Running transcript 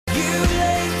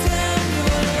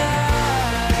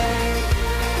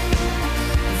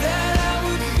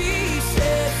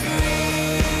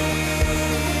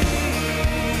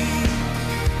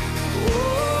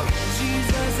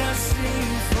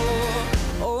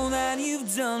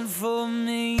done for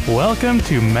me. Welcome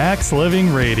to Max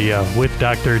Living Radio with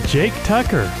Dr. Jake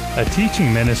Tucker, a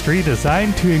teaching ministry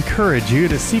designed to encourage you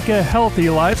to seek a healthy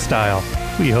lifestyle.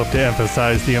 We hope to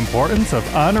emphasize the importance of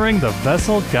honoring the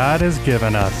vessel God has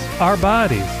given us, our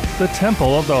bodies, the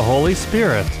temple of the Holy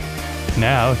Spirit.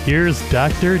 Now, here's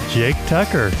Dr. Jake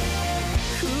Tucker.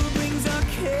 Who brings our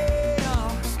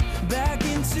chaos back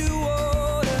into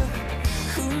order?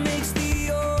 Who makes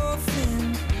the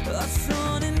orphan a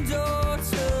son and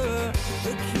daughter?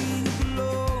 The King of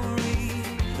Glory,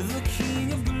 the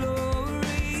King of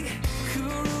Glory, who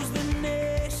rules the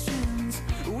nations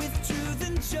with truth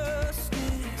and justice,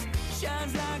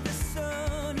 shines like the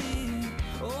sun in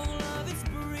all of its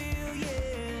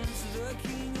brilliance. The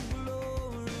King of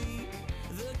Glory,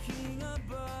 the King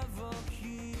above all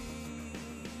kings.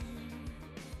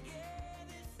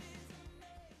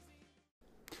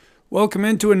 Welcome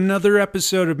into another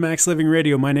episode of Max Living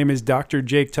Radio. My name is Dr.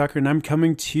 Jake Tucker, and I'm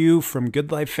coming to you from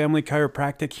Good Life Family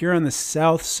Chiropractic here on the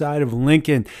south side of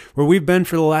Lincoln, where we've been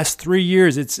for the last 3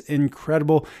 years. It's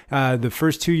incredible. The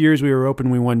first 2 years we were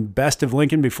open, we won Best of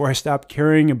Lincoln before I stopped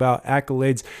caring about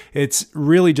accolades. It's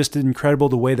really just incredible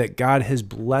the way that God has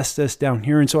blessed us down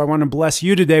here. And so I want to bless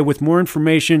you today with more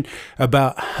information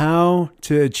about how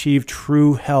to achieve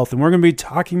true health. And we're going to be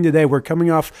talking today. We're coming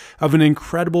off of an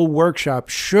incredible workshop,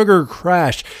 Sugar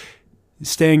Crash,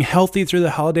 staying healthy through the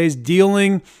holidays,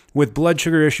 dealing with blood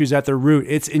sugar issues at the root.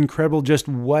 It's incredible just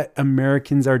what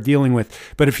Americans are dealing with.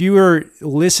 But if you are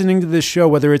listening to this show,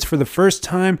 whether it's for the first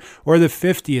time or the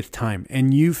 50th time,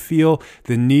 and you feel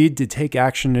the need to take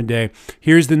action today,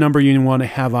 here's the number you want to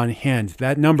have on hand.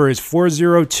 That number is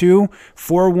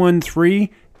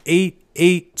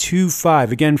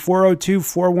 402-413-8825. Again,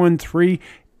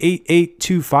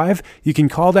 402-413-8825. You can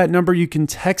call that number. You can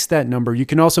text that number. You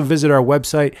can also visit our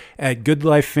website at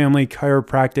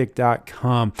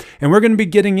goodlifefamilychiropractic.com. And we're going to be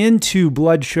getting into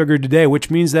blood sugar today,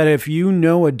 which means that if you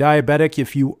know a diabetic,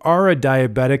 if you are a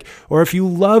diabetic, or if you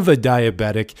love a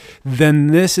diabetic, then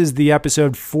this is the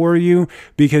episode for you,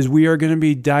 because we are going to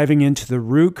be diving into the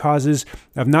root causes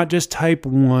of not just type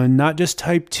 1, not just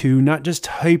type 2, not just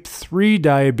type 3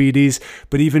 diabetes,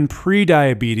 but even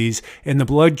pre-diabetes and the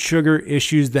blood sugar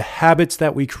issues, the habits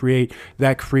that we create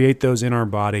that create those in our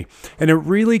body. And it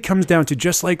really comes down to,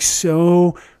 just like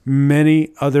so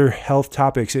many other health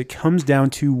topics, it comes down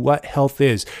to what health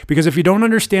is. Because if you don't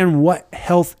understand what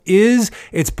health is,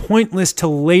 it's pointless to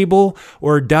label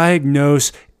or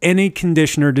diagnose any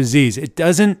condition or disease. It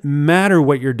doesn't matter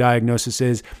what your diagnosis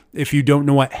is if you don't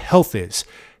know what health is.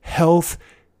 Health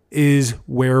is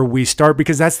where we start,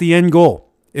 because that's the end goal.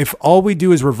 If all we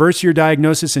do is reverse your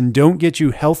diagnosis and don't get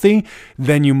you healthy,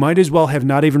 then you might as well have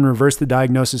not even reversed the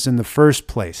diagnosis in the first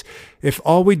place. If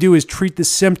all we do is treat the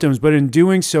symptoms, but in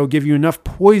doing so give you enough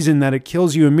poison that it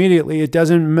kills you immediately, it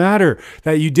doesn't matter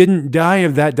that you didn't die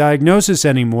of that diagnosis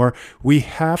anymore. We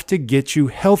have to get you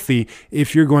healthy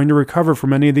if you're going to recover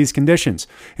from any of these conditions.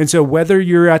 And so whether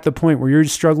you're at the point where you're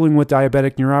struggling with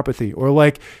diabetic neuropathy, or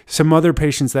like some other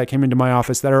patients that came into my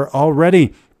office that are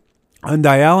already on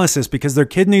dialysis because their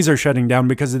kidneys are shutting down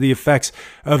because of the effects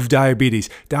of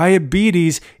diabetes.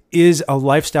 Diabetes is a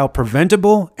lifestyle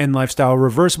preventable and lifestyle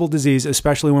reversible disease,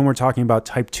 especially when we're talking about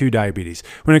type 2 diabetes.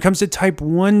 When it comes to type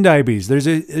 1 diabetes, there's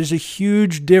a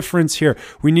huge difference here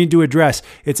we need to address.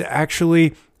 It's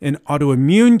actually an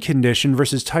autoimmune condition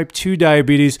versus type 2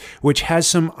 diabetes, which has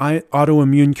some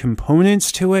autoimmune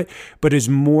components to it, but is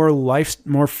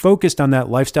more focused on that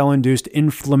lifestyle-induced,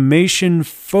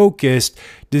 inflammation-focused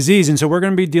disease. And so we're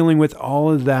going to be dealing with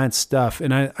all of that stuff.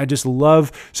 And I just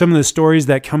love some of the stories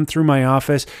that come through my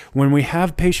office when we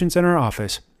have patients in our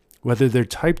office, whether they're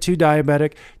type 2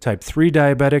 diabetic, type 3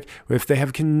 diabetic, or if they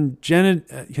have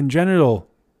congenital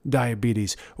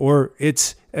diabetes, or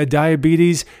it's a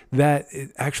diabetes that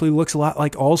actually looks a lot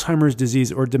like Alzheimer's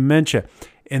disease or dementia,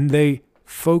 and they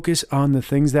focus on the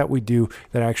things that we do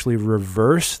that actually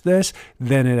reverse this,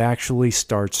 then it actually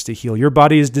starts to heal. Your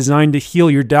body is designed to heal.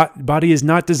 Your body is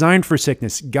not designed for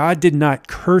sickness. God did not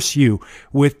curse you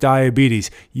with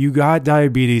diabetes. You got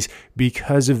diabetes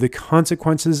because of the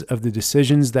consequences of the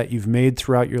decisions that you've made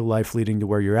throughout your life leading to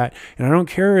where you're at. And I don't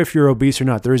care if you're obese or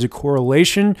not. There is a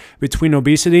correlation between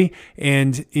obesity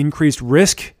and increased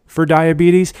risk for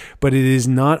diabetes, but it is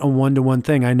not a one-to-one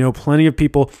thing. I know plenty of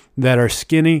people that are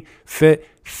skinny, fit,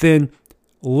 thin,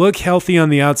 look healthy on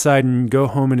the outside, and go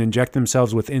home and inject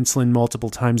themselves with insulin multiple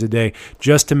times a day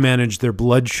just to manage their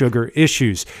blood sugar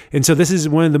issues. And so this is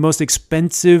one of the most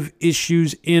expensive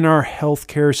issues in our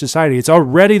healthcare society. It's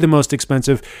already the most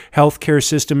expensive healthcare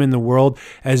system in the world,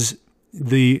 as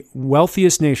the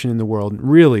wealthiest nation in the world.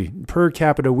 Really, per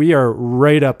capita, we are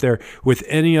right up there with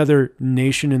any other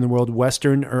nation in the world,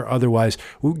 Western or otherwise.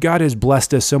 God has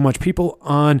blessed us so much. People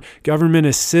on government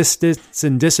assistance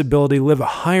and disability live a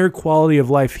higher quality of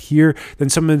life here than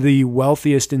some of the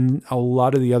wealthiest in a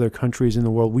lot of the other countries in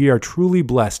the world. We are truly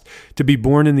blessed to be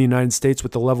born in the United States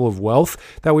with the level of wealth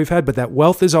that we've had, but that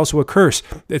wealth is also a curse.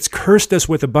 It's cursed us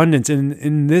with abundance, and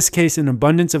in this case, an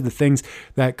abundance of the things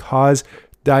that cause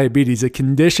diabetes, a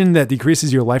condition that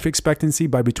decreases your life expectancy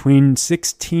by between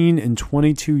 16 and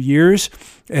 22 years,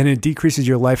 and it decreases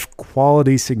your life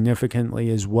quality significantly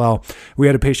as well. We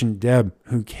had a patient, Deb,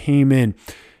 who came in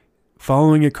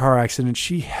following a car accident.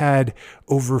 She had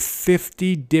over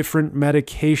 50 different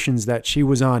medications that she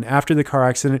was on. After the car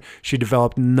accident, she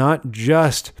developed not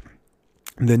just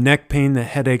the neck pain, the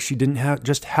headache. She didn't have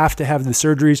to have the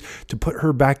surgeries to put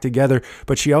her back together,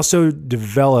 but she also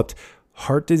developed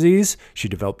heart disease, she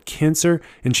developed cancer,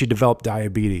 and she developed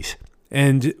diabetes.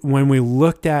 And when we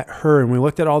looked at her and we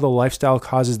looked at all the lifestyle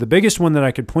causes, the biggest one that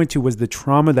I could point to was the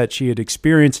trauma that she had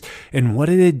experienced and what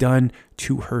it had done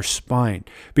to her spine.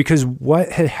 Because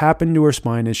what had happened to her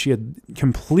spine is she had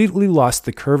completely lost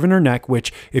the curve in her neck,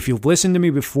 which, if you've listened to me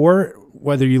before,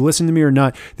 whether you listen to me or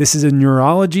not, this is a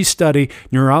neurology study.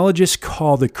 Neurologists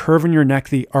call the curve in your neck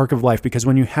the arc of life, because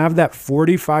when you have that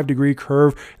 45-degree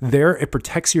curve there, it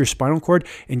protects your spinal cord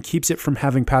and keeps it from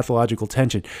having pathological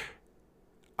tension.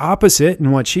 Opposite,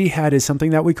 and what she had, is something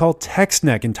that we call text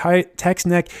neck. And text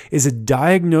neck is a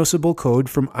diagnosable code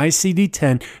from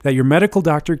ICD-10 that your medical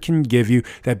doctor can give you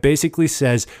that basically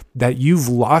says that you've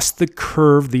lost the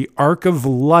curve, the arc of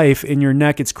life in your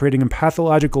neck. It's creating a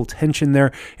pathological tension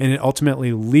there, and it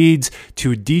ultimately leads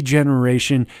to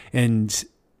degeneration, and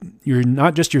you're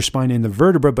not just your spine in the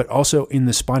vertebra, but also in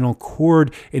the spinal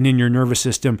cord and in your nervous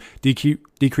system,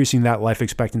 decreasing that life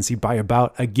expectancy by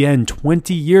about, again,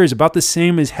 20 years, about the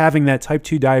same as having that type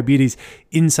 2 diabetes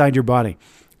inside your body.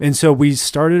 And so we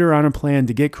started her on a plan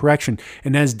to get correction.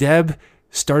 And as Deb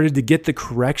started to get the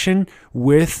correction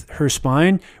with her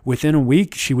spine, within a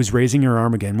week, she was raising her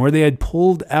arm again, where they had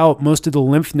pulled out most of the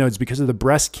lymph nodes because of the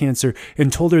breast cancer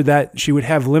and told her that she would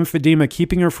have lymphedema,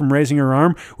 keeping her from raising her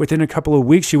arm. Within a couple of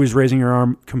weeks, she was raising her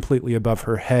arm completely above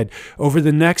her head. Over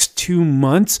the next 2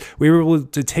 months, we were able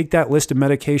to take that list of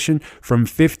medication from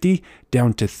 50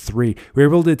 down to 3. We were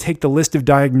able to take the list of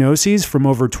diagnoses from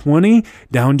over 20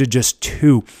 down to just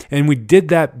 2. And we did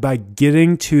that by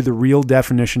getting to the real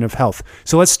definition of health.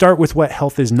 So let's start with what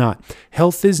health is not.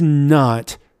 Health is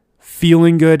not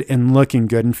feeling good and looking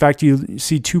good. In fact, you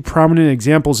see 2 prominent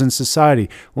examples in society.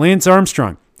 Lance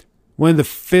Armstrong, one of the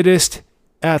fittest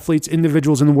athletes,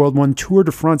 individuals in the world, won Tour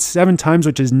de France 7 times,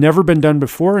 which has never been done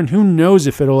before, and who knows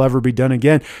if it'll ever be done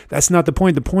again. That's not the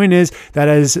point. The point is that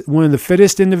as one of the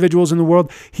fittest individuals in the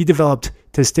world, he developed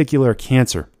testicular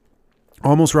cancer.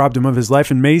 Almost robbed him of his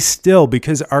life, and may still,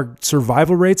 because our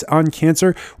survival rates on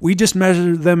cancer, we just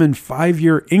measure them in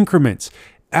 5-year increments.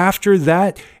 After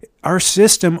that, our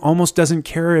system almost doesn't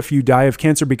care if you die of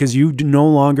cancer, because you no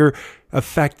longer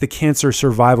affect the cancer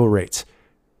survival rates.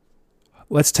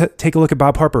 Let's take a look at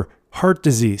Bob Harper, heart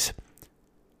disease.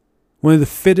 One of the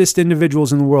fittest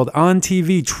individuals in the world, on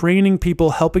TV, training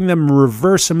people, helping them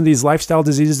reverse some of these lifestyle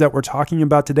diseases that we're talking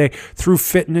about today through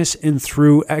fitness and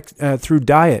through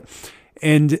diet.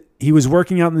 And he was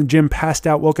working out in the gym, passed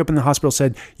out, woke up in the hospital,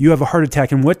 said, "You have a heart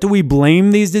attack." And what do we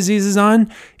blame these diseases on?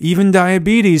 Even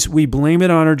diabetes, we blame it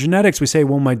on our genetics. We say,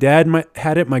 well, my dad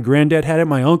had it, my granddad had it,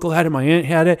 my uncle had it, my aunt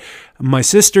had it, my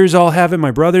sisters all have it, my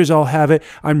brothers all have it.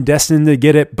 I'm destined to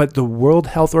get it. But the World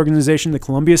Health Organization, the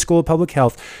Columbia School of Public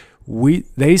Health,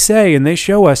 they say and they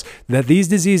show us that these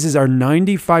diseases are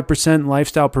 95%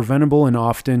 lifestyle preventable and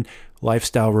often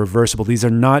lifestyle reversible. These are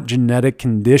not genetic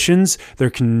conditions. They're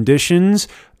conditions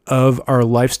of our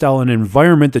lifestyle and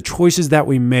environment. The choices that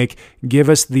we make give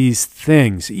us these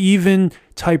things. Even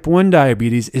type 1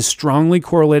 diabetes is strongly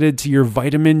correlated to your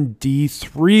vitamin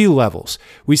D3 levels.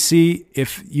 We see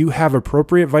if you have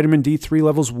appropriate vitamin D3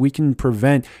 levels, we can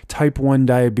prevent type 1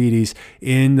 diabetes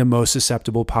in the most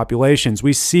susceptible populations.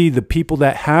 We see the people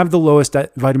that have the lowest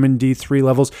vitamin D3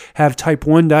 levels have type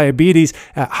 1 diabetes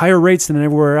at higher rates than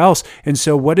everywhere else. And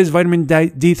so what is vitamin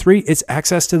D3? It's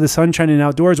access to the sunshine and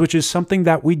outdoors, which is something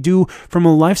that we do from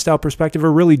a lifestyle perspective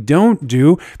or really don't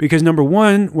do, because number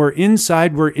one, we're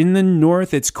inside, we're in the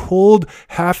north, it's cold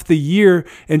half the year,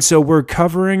 and so we're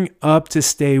covering up to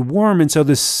stay warm, and so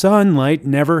the sunlight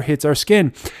never hits our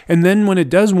skin. And then when it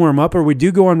does warm up or we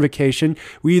do go on vacation,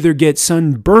 we either get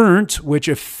sunburnt, which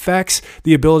affects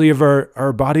the ability of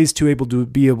our bodies to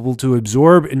be able to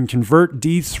absorb and convert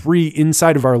D3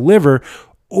 inside of our liver,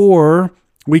 or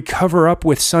We cover up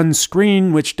with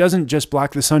sunscreen, which doesn't just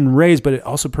block the sun rays, but it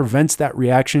also prevents that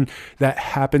reaction that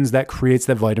happens that creates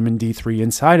that vitamin D3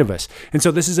 inside of us. And so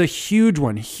this is a huge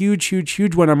one,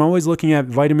 huge one. I'm always looking at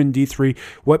vitamin D3,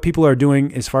 what people are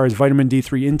doing as far as vitamin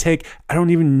D3 intake. I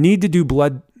don't even need to do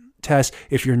blood tests.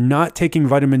 If you're not taking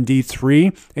vitamin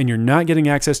D3 and you're not getting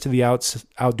access to the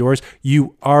outdoors,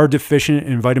 you are deficient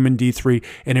in vitamin D3,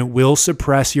 and it will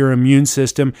suppress your immune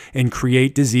system and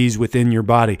create disease within your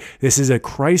body. This is a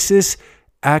crisis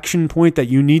action point that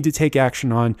you need to take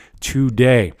action on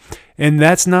today. And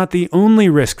that's not the only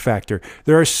risk factor.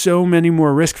 There are so many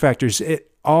more risk factors.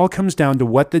 It all comes down to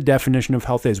what the definition of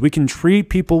health is. We can treat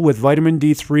people with vitamin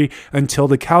D3 until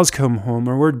the cows come home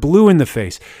or we're blue in the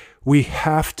face. We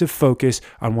have to focus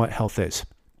on what health is.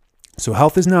 So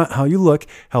health is not how you look.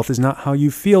 Health is not how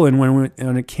you feel. And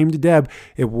when it came to Deb,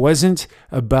 it wasn't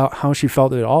about how she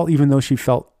felt at all, even though she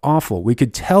felt awful. We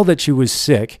could tell that she was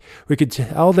sick. We could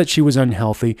tell that she was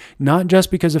unhealthy, not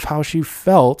just because of how she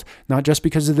felt, not just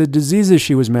because of the diseases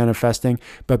she was manifesting,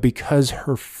 but because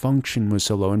her function was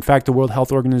so low. In fact, the World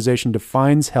Health Organization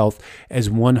defines health as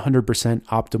 100%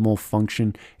 optimal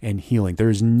function and healing. There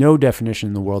is no definition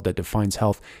in the world that defines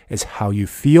health as how you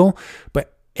feel,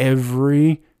 but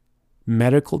every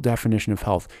medical definition of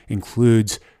health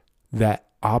includes that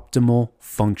optimal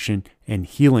function and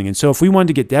healing. And so if we want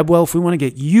to get Deb well, if we want to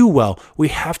get you well, we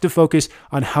have to focus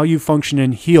on how you function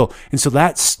and heal. And so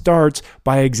that starts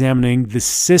by examining the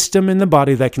system in the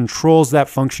body that controls that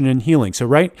function and healing. So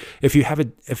right, if you have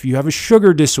a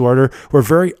sugar disorder, we're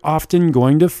very often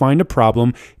going to find a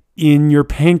problem in your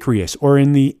pancreas or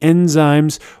in the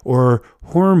enzymes or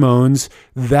hormones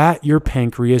that your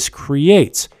pancreas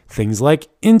creates. Things like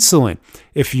insulin.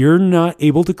 If you're not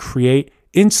able to create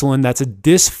insulin, that's a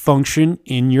dysfunction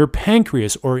in your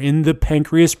pancreas or in the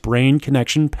pancreas-brain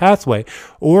connection pathway.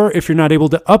 Or if you're not able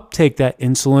to uptake that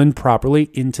insulin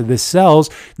properly into the cells,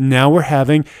 now we're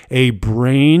having a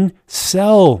brain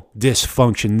cell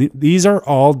dysfunction. These are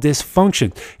all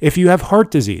dysfunctions. If you have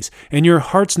heart disease and your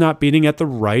heart's not beating at the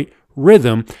right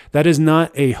rhythm, that is not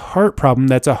a heart problem.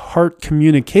 That's a heart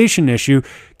communication issue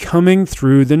coming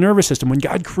through the nervous system. When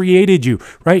God created you,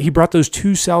 right, He brought those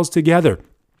two cells together,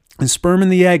 the sperm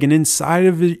and the egg, and inside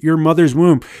of your mother's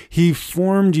womb, He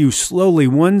formed you slowly,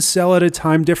 one cell at a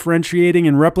time, differentiating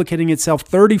and replicating itself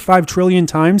 35 trillion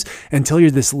times until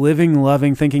you're this living,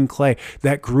 loving, thinking clay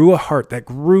that grew a heart, that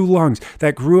grew lungs,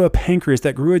 that grew a pancreas,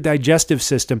 that grew a digestive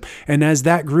system. And as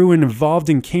that grew and evolved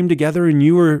and came together and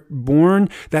you were born,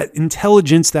 that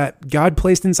intelligence that God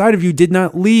placed inside of you did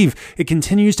not leave. It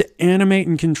continues to animate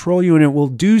and control you, and it will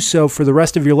do so for the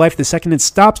rest of your life. The second it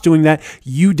stops doing that,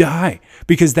 you die,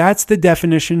 because that's the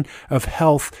definition of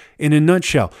health in a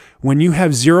nutshell. When you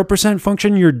have 0%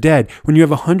 function, you're dead. When you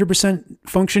have 100%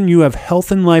 function, you have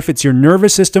health and life. It's your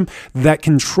nervous system that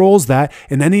controls that,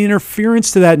 and any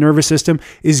interference to that nervous system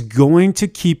is going to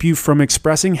keep you from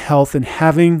expressing health and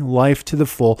having life to the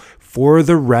full for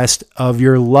the rest of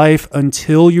your life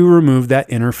until you remove that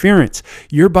interference.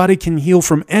 Your body can heal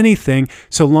from anything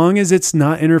so long as it's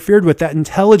not interfered with. That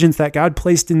intelligence that God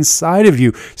placed inside of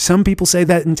you. Some people say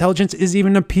that intelligence is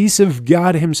even a piece of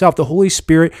God Himself, the Holy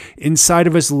Spirit inside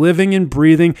of us, living and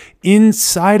breathing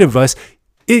inside of us.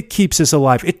 It keeps us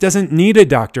alive. It doesn't need a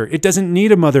doctor. It doesn't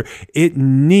need a mother. It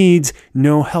needs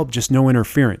no help, just no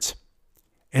interference.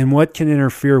 And what can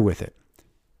interfere with it?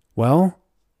 Well,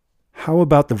 how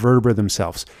about the vertebrae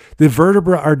themselves? The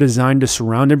vertebrae are designed to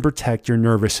surround and protect your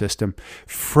nervous system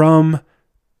from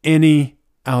any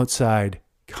outside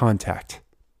contact.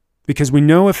 Because we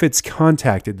know if it's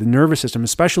contacted, the nervous system,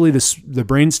 especially the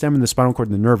brainstem and the spinal cord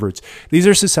and the nerve roots, these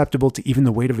are susceptible to even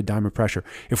the weight of a dime of pressure.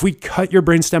 If we cut your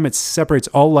brainstem, it separates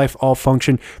all life, all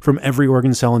function from every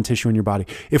organ, cell, and tissue in your body.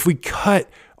 If we cut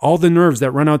all the nerves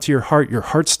that run out to your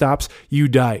heart stops, you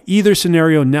die. Either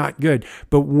scenario, not good.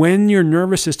 But when your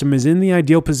nervous system is in the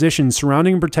ideal position,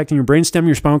 surrounding and protecting your brainstem,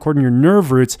 your spinal cord, and your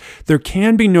nerve roots, there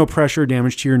can be no pressure or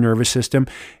damage to your nervous system.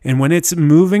 And when it's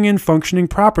moving and functioning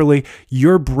properly,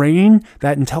 your brain,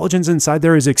 that intelligence inside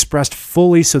there, is expressed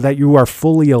fully so that you are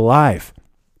fully alive.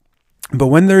 But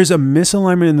when there's a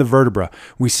misalignment in the vertebra,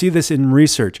 we see this in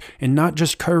research, and not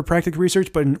just chiropractic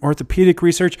research, but in orthopedic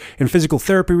research and physical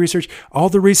therapy research. All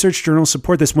the research journals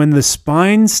support this. When the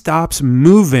spine stops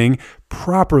moving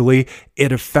properly,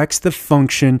 it affects the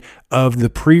function of the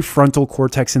prefrontal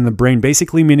cortex in the brain,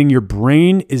 basically meaning your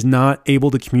brain is not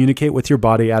able to communicate with your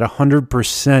body at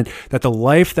 100%, that the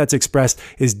life that's expressed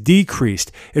is decreased.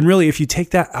 And really, if you take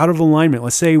that out of alignment,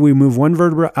 let's say we move one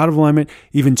vertebra out of alignment,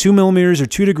 even 2 millimeters or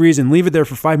 2 degrees, and leave it there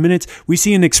for 5 minutes, we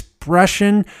see an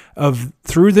expression of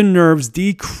through the nerves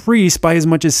decrease by as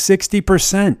much as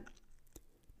 60%.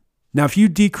 Now, if you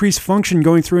decrease function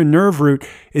going through a nerve root,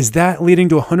 is that leading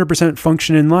to 100%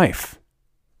 function in life?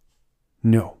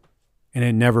 No, and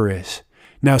it never is.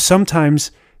 Now,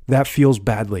 sometimes that feels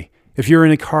badly. If you're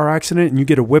in a car accident and you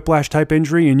get a whiplash type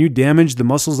injury and you damage the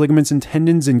muscles, ligaments, and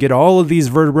tendons and get all of these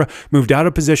vertebrae moved out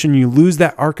of position, you lose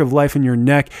that arc of life in your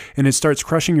neck and it starts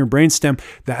crushing your brainstem,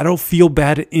 that'll feel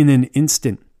bad in an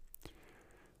instant.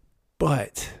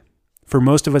 But for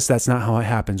most of us, that's not how it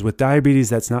happens. With diabetes,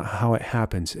 that's not how it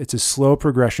happens. It's a slow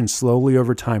progression, slowly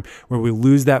over time, where we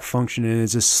lose that function, and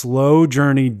it's a slow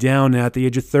journey down. At the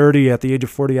age of 30, at the age of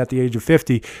 40, at the age of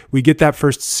 50, we get that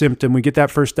first symptom, we get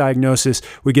that first diagnosis,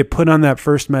 we get put on that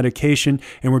first medication,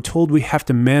 and we're told we have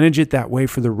to manage it that way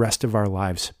for the rest of our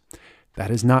lives. That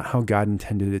is not how God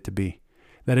intended it to be.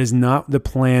 That is not the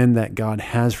plan that God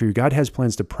has for you. God has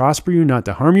plans to prosper you, not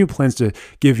to harm you, plans to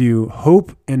give you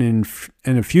hope and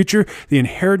a future. The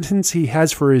inheritance he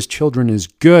has for his children is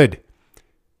good.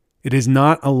 It is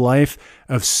not a life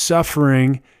of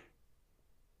suffering.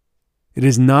 It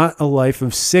is not a life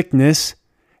of sickness.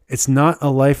 It's not a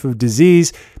life of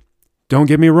disease. Don't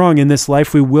get me wrong. In this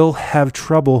life, we will have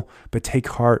trouble, but take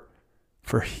heart.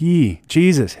 For he,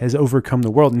 Jesus, has overcome the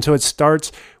world. And so it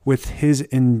starts with his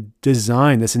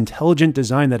design, this intelligent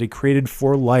design that he created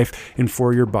for life and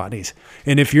for your bodies.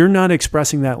 And if you're not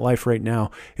expressing that life right now,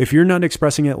 if you're not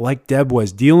expressing it like Deb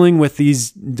was, dealing with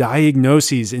these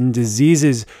diagnoses and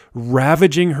diseases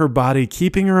ravaging her body,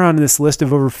 keeping her on this list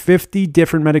of over 50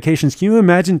 different medications, can you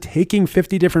imagine taking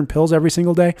 50 different pills every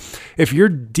single day? If you're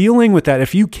dealing with that,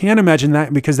 if you can't imagine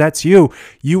that because that's you,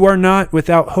 you are not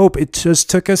without hope. It just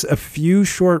took us a few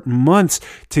short months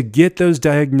to get those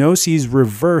diagnoses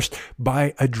reversed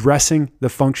by addressing the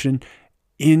function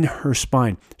in her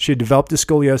spine. She had developed a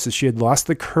scoliosis. She had lost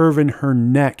the curve in her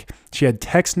neck. She had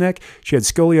text neck. She had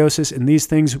scoliosis, and these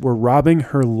things were robbing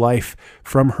her life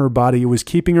from her body. It was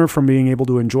keeping her from being able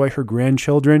to enjoy her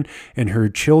grandchildren and her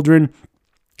children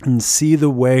and see the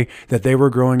way that they were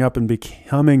growing up and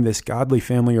becoming this godly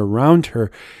family around her.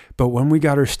 But when we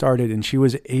got her started and she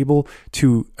was able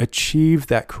to achieve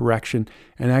that correction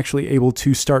and actually able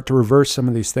to start to reverse some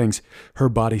of these things, her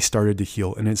body started to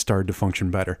heal and it started to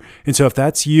function better. And so if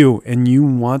that's you and you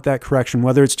want that correction,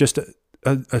 whether it's just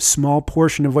a small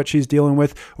portion of what she's dealing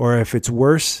with, or if it's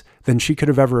worse than she could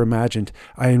have ever imagined,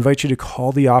 I invite you to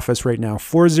call the office right now,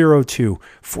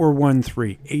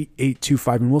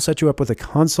 402-413-8825, and we'll set you up with a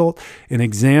consult, an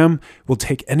exam. We'll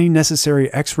take any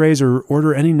necessary x-rays or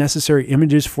order any necessary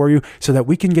images for you so that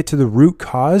we can get to the root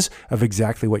cause of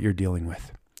exactly what you're dealing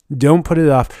with. Don't put it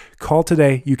off. Call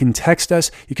today. You can text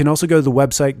us. You can also go to the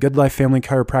website,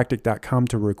 goodlifefamilychiropractic.com,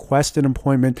 to request an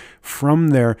appointment. From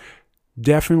there,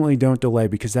 definitely don't delay,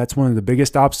 because that's one of the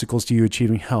biggest obstacles to you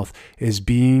achieving health, is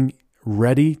being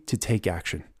ready to take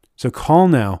action. So call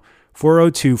now,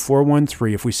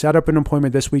 402-413. If we set up an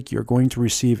appointment this week, you're going to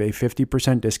receive a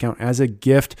 50% discount as a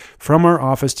gift from our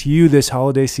office to you this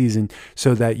holiday season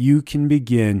so that you can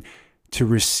begin to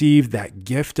receive that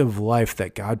gift of life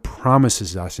that God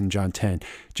promises us in John 10.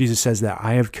 Jesus says that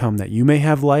I have come that you may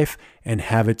have life and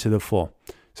have it to the full.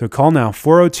 So call now,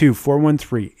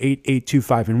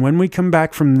 402-413-8825. And when we come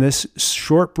back from this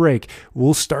short break,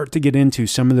 we'll start to get into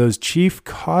some of those chief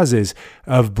causes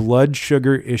of blood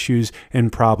sugar issues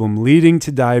and problem leading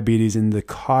to diabetes and the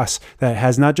costs that it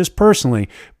has, not just personally,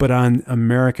 but on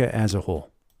America as a whole.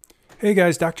 Hey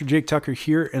guys, Dr. Jake Tucker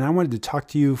here, and I wanted to talk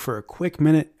to you for a quick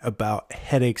minute about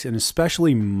headaches, and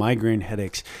especially migraine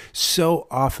headaches. So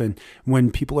often when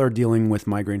people are dealing with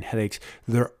migraine headaches,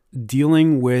 they're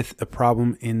dealing with a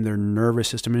problem in their nervous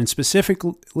system, and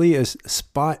specifically a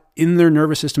spot in their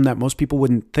nervous system that most people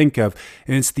wouldn't think of,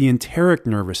 and it's the enteric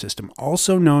nervous system,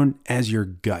 also known as your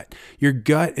gut. Your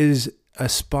gut is a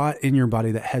spot in your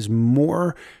body that has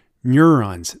more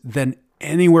neurons than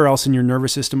anywhere else in your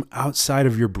nervous system outside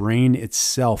of your brain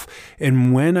itself.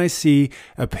 And when I see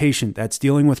a patient that's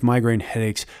dealing with migraine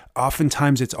headaches,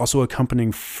 oftentimes it's also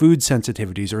accompanying food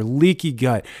sensitivities or leaky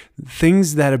gut,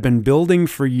 things that have been building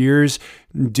for years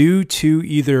due to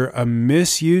either a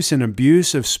misuse and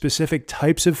abuse of specific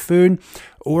types of food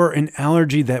or an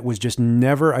allergy that was just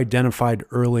never identified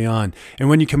early on. And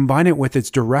when you combine it with its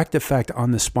direct effect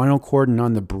on the spinal cord and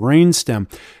on the brainstem,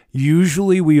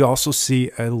 usually we also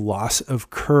see a loss of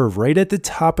curve right at the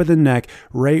top of the neck,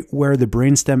 right where the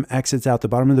brainstem exits out. The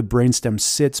bottom of the brainstem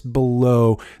sits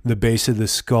below the base of the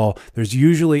skull. There's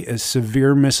usually a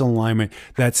severe misalignment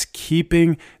that's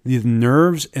keeping the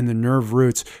nerves and the nerve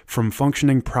roots from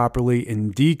functioning properly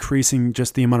and decreasing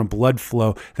just the amount of blood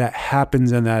flow that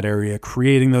happens in that area,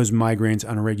 creating those migraines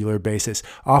on a regular basis.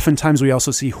 Oftentimes we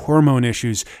also see hormone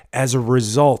issues as a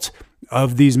result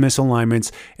of these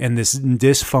misalignments and this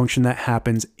dysfunction that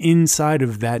happens inside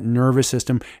of that nervous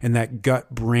system and that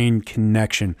gut-brain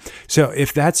connection. So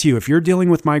if that's you, if you're dealing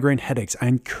with migraine headaches, I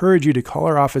encourage you to call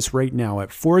our office right now at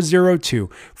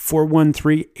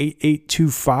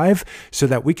 402-413-8825 so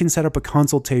that we can set up a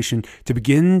consultation to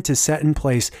begin to set in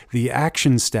place the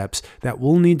action steps that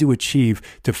we'll need to achieve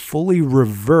to fully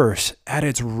reverse at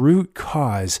its root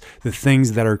cause the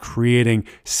things that are creating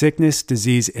sickness,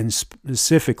 disease, and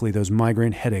specifically those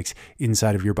migraine headaches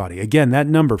inside of your body. Again, that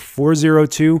number,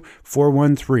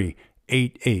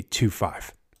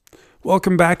 402-413-8825.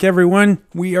 Welcome back, everyone.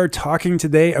 We are talking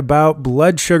today about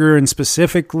blood sugar and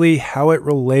specifically how it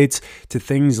relates to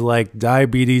things like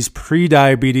diabetes,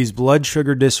 prediabetes, blood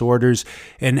sugar disorders,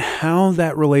 and how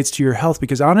that relates to your health.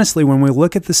 Because honestly, when we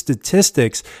look at the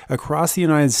statistics across the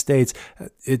United States,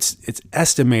 it's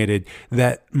estimated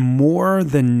that more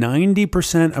than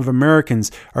 90% of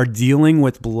Americans are dealing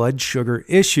with blood sugar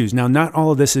issues. Now, not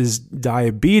all of this is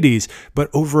diabetes,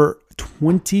 but over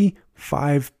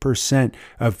 25%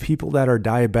 of people that are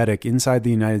diabetic inside the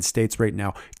United States right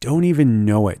now don't even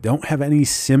know it, don't have any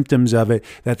symptoms of it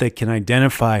that they can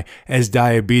identify as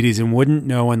diabetes and wouldn't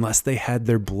know unless they had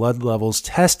their blood levels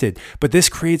tested. But this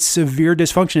creates severe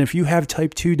dysfunction. If you have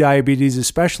type 2 diabetes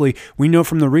especially, we know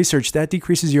from the research that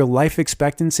decreases your life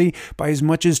expectancy by as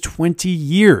much as 20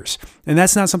 years. And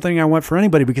that's not something I want for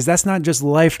anybody because that's not just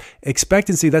life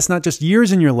expectancy, that's not just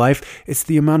years in your life, it's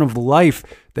the amount of life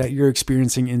that you're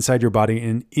experiencing inside your body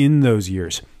and in those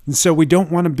years. And so we don't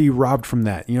want to be robbed from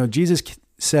that. You know, Jesus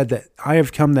said that I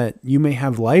have come that you may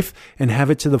have life and have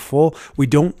it to the full. We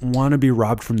don't want to be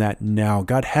robbed from that now.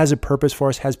 God has a purpose for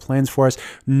us, has plans for us.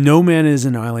 No man is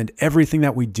an island. Everything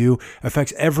that we do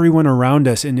affects everyone around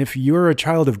us. And if you're a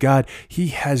child of God, He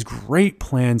has great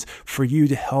plans for you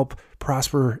to help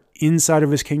prosper inside of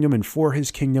His kingdom and for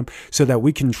His kingdom so that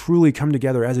we can truly come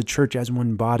together as a church, as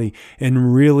one body,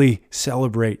 and really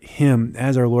celebrate Him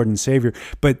as our Lord and Savior.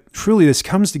 But truly, this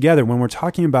comes together when we're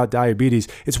talking about diabetes.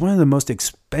 It's one of the most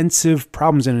expensive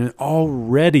problems in an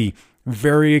already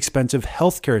very expensive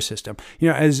healthcare system. You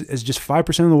know, as just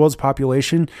 5% of the world's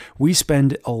population, we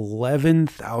spend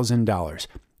 $11,000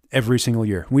 every single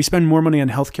year. We spend more money on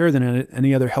healthcare than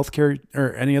any other healthcare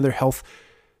or any other health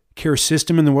care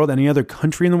system in the world, any other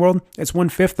country in the world. It's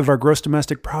 1/5 of our gross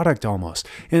domestic product almost.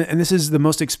 And this is the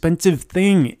most expensive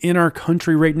thing in our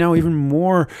country right now, even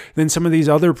more than some of these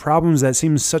other problems that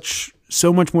seem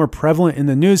so much more prevalent in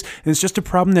the news. And it's just a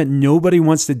problem that nobody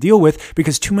wants to deal with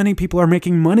because too many people are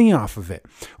making money off of it.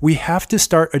 We have to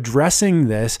start addressing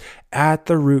this at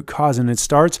the root cause. And it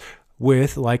starts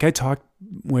with, like I talked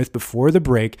with before the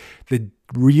break, the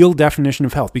real definition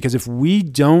of health. Because if we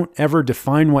don't ever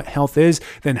define what health is,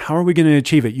 then how are we going to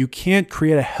achieve it? You can't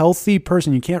create a healthy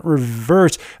person. You can't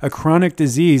reverse a chronic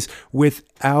disease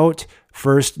without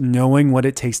first knowing what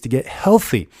it takes to get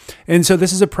healthy. And so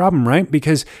this is a problem, right?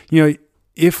 Because, you know,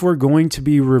 if we're going to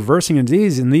be reversing a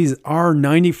disease, and these are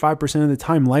 95% of the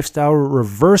time lifestyle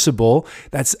reversible,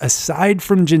 that's aside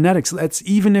from genetics. That's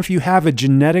even if you have a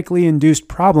genetically induced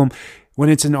problem. When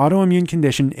it's an autoimmune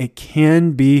condition, it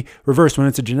can be reversed. When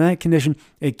it's a genetic condition,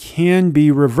 it can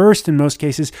be reversed in most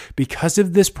cases because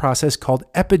of this process called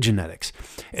epigenetics.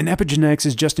 And epigenetics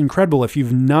is just incredible. If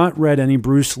you've not read any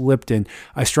Bruce Lipton,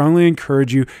 I strongly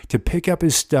encourage you to pick up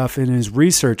his stuff and his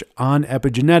research on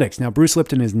epigenetics. Now, Bruce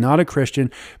Lipton is not a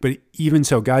Christian, but even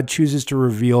so, God chooses to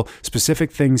reveal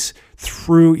specific things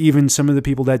through even some of the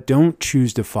people that don't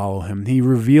choose to follow him. He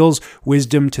reveals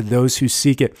wisdom to those who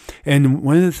seek it. And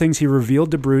one of the things he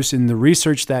revealed to Bruce in the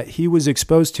research that he was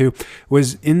exposed to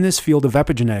was in this field of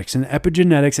epigenetics. And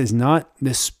epigenetics is not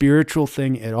this spiritual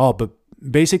thing at all, but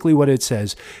basically what it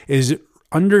says is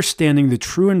understanding the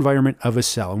true environment of a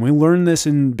cell. And we learn this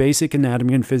in basic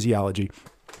anatomy and physiology,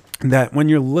 that when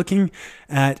you're looking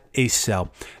at a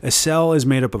cell is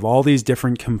made up of all these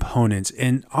different components.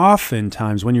 And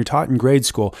oftentimes when you're taught in grade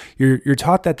school, you're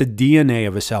taught that the DNA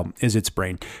of a cell is its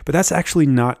brain. But that's actually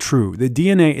not true. The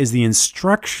DNA is the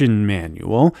instruction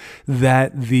manual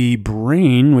that the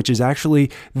brain, which is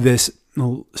actually this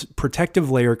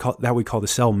protective layer that we call the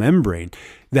cell membrane,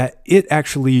 that it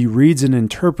actually reads and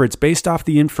interprets based off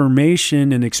the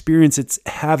information and experience it's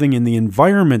having in the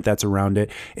environment that's around it.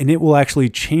 And it will actually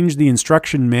change the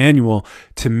instruction manual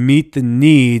to meet the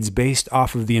needs based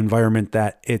off of the environment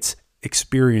that it's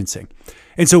experiencing.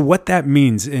 And so what that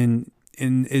means in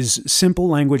as simple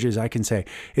language as I can say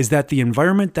is that the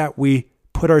environment that we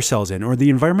put ourselves in, or the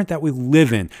environment that we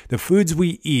live in, the foods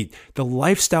we eat, the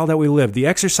lifestyle that we live, the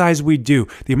exercise we do,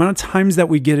 the amount of times that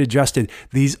we get adjusted,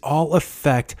 these all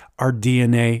affect our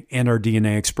DNA and our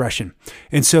DNA expression.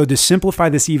 And so to simplify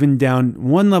this even down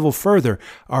one level further,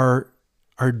 our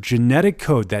genetic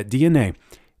code, that DNA,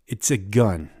 it's a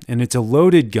gun, and it's a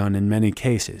loaded gun in many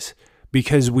cases,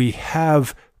 because we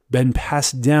have been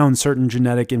passed down certain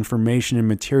genetic information and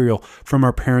material from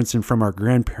our parents and from our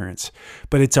grandparents.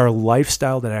 But it's our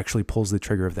lifestyle that actually pulls the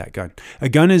trigger of that gun. A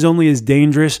gun is only as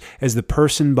dangerous as the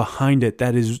person behind it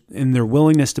that is in their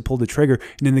willingness to pull the trigger.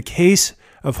 And in the case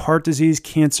of heart disease,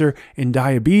 cancer, and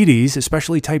diabetes,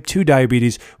 especially type 2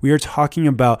 diabetes, we are talking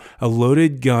about a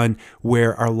loaded gun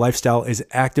where our lifestyle is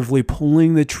actively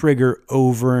pulling the trigger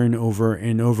over and over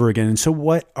and over again. And so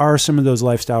what are some of those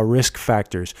lifestyle risk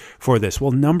factors for this? Well,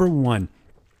 number one,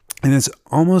 and it's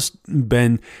almost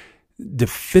been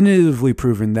definitively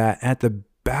proven that at the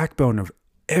backbone of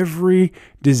every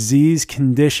disease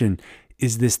condition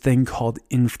is this thing called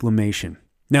inflammation.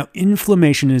 Now,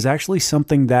 inflammation is actually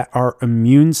something that our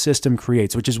immune system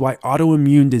creates, which is why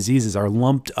autoimmune diseases are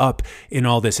lumped up in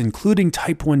all this, including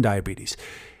type 1 diabetes.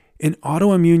 An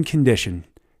autoimmune condition,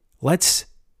 let's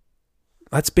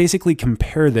basically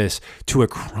compare this to a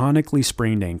chronically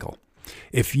sprained ankle.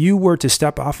 If you were to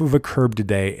step off of a curb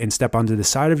today and step onto the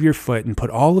side of your foot and put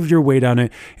all of your weight on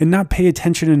it and not pay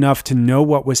attention enough to know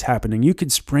what was happening, you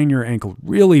could sprain your ankle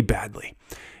really badly.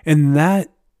 And that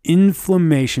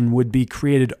inflammation would be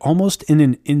created almost in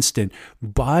an instant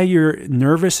by your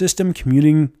nervous system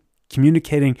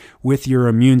communicating with your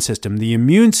immune system. The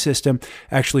immune system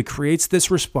actually creates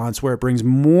this response where it brings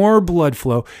more blood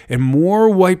flow and more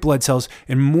white blood cells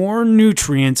and more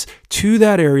nutrients to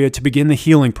that area to begin the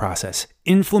healing process.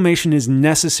 Inflammation is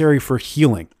necessary for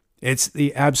healing. It's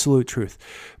the absolute truth.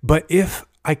 But if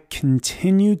I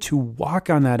continue to walk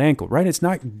on that ankle, right? It's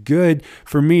not good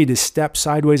for me to step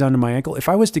sideways onto my ankle. If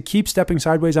I was to keep stepping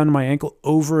sideways onto my ankle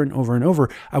over and over and over,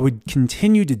 I would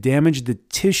continue to damage the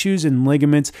tissues and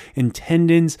ligaments and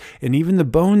tendons and even the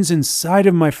bones inside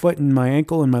of my foot and my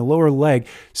ankle and my lower leg,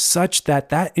 such that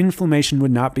that inflammation would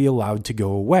not be allowed to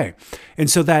go away. And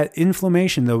so that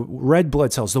inflammation, the red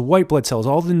blood cells, the white blood cells,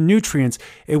 all the nutrients,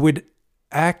 it would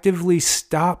actively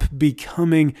stop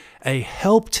becoming a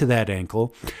help to that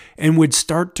ankle and would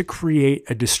start to create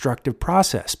a destructive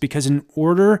process. Because in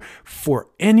order for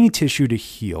any tissue to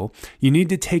heal, you need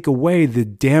to take away the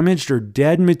damaged or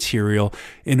dead material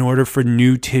in order for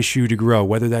new tissue to grow,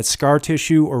 whether that's scar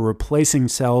tissue or replacing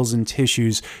cells and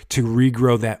tissues to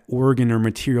regrow that organ or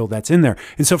material that's in there.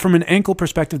 And so from an ankle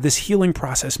perspective, this healing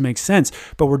process makes sense,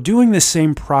 but we're doing the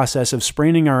same process of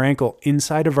spraining our ankle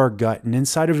inside of our gut and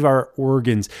inside of our organs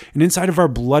and inside of our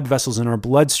blood vessels and our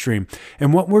bloodstream.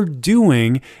 And what we're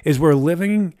doing is we're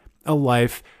living a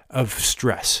life of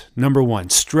stress. Number one,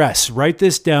 stress. Write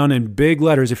this down in big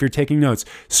letters if you're taking notes.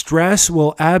 Stress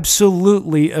will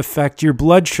absolutely affect your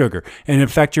blood sugar and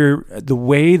affect the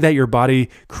way that your body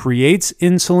creates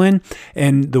insulin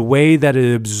and the way that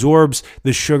it absorbs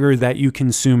the sugar that you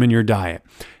consume in your diet.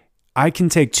 I can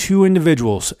take two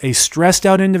individuals, a stressed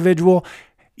out individual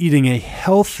eating a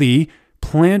healthy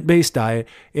plant-based diet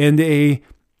and a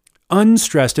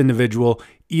unstressed individual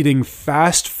eating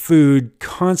fast food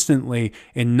constantly,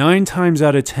 and 9 times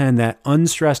out of 10, that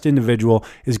unstressed individual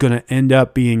is going to end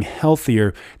up being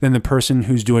healthier than the person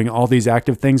who's doing all these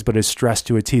active things but is stressed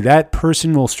to a T. That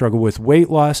person will struggle with weight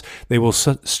loss. They will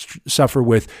suffer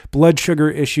with blood sugar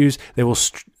issues. They will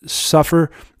suffer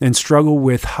and struggle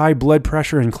with high blood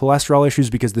pressure and cholesterol issues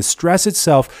because the stress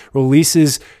itself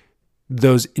releases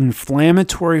those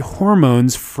inflammatory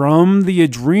hormones from the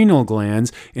adrenal glands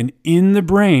and in the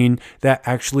brain that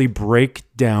actually break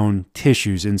down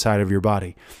tissues inside of your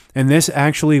body. And this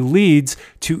actually leads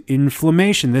to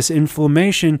inflammation. This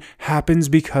inflammation happens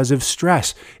because of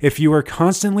stress. If you are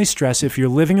constantly stressed, if you're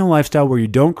living a lifestyle where you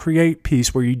don't create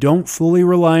peace, where you don't fully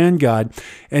rely on God,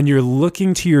 and you're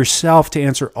looking to yourself to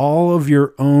answer all of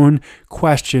your own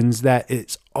questions, that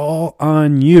it's all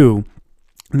on you,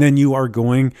 then you are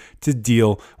going to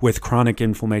deal with chronic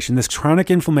inflammation. This chronic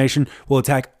inflammation will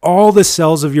attack all the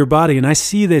cells of your body. And I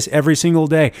see this every single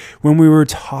day. When we were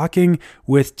talking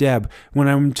with Deb, when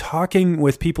I'm talking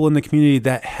with people in the community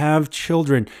that have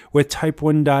children with type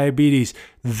 1 diabetes,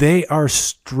 they are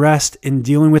stressed and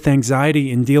dealing with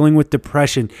anxiety and dealing with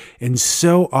depression. And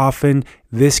so often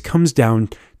this comes down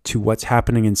to what's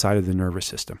happening inside of the nervous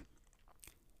system.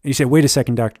 And you say, wait a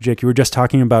second, Dr. Jake, you were just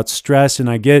talking about stress, and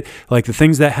I get like the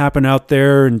things that happen out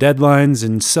there and deadlines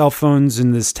and cell phones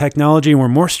and this technology, and we're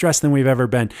more stressed than we've ever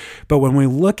been. But when we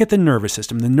look at the nervous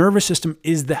system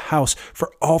is the house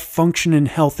for all function and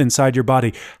health inside your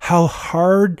body. How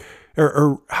hard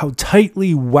or how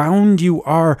tightly wound you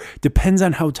are depends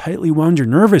on how tightly wound your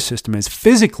nervous system is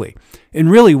physically. And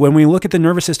really, when we look at the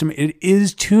nervous system, it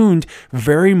is tuned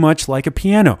very much like a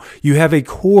piano. You have a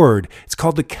cord. It's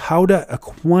called the cauda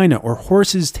equina, or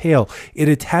horse's tail. It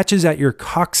attaches at your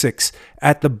coccyx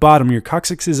at the bottom. Your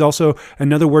coccyx is also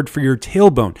another word for your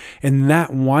tailbone. And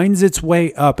that winds its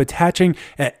way up, attaching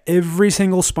at every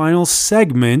single spinal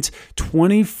segment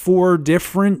 24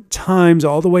 different times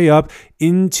all the way up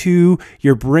into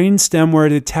your brain stem, where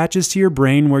it attaches to your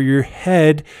brain, where your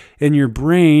head and your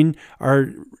brain are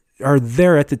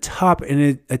there at the top, and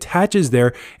it attaches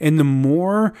there. And the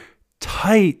more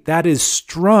tight that is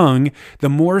strung, the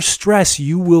more stress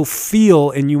you will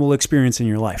feel and you will experience in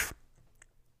your life.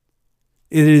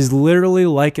 It is literally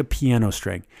like a piano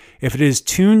string. If it is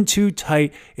tuned too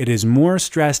tight, it is more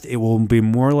stressed. It will be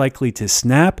more likely to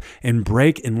snap and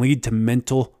break and lead to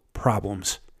mental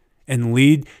problems, and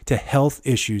lead to health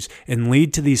issues, and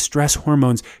lead to these stress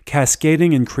hormones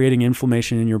cascading and creating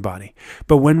inflammation in your body.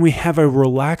 But when we have a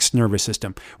relaxed nervous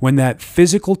system, when that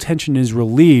physical tension is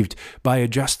relieved by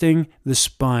adjusting the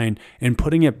spine and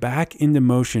putting it back into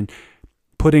motion,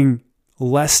 putting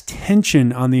less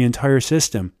tension on the entire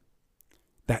system,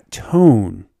 that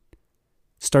tone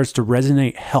starts to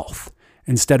resonate health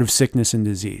instead of sickness and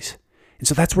disease. And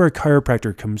so that's where a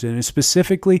chiropractor comes in, and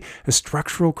specifically a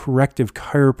structural corrective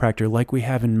chiropractor like we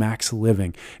have in Max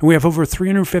Living. And we have over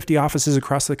 350 offices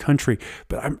across the country,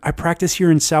 but I practice here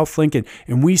in South Lincoln,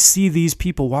 and we see these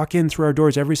people walk in through our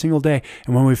doors every single day.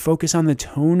 And when we focus on the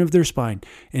tone of their spine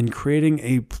and creating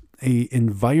a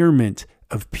environment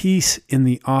of peace in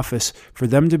the office for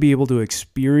them to be able to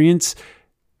experience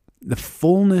the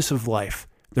fullness of life,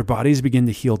 their bodies begin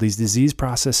to heal. These disease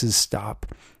processes stop.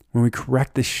 When we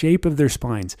correct the shape of their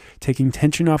spines, taking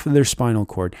tension off of their spinal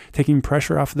cord, taking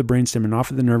pressure off of the brainstem and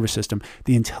off of the nervous system,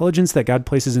 the intelligence that God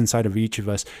places inside of each of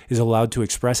us is allowed to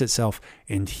express itself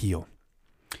and heal.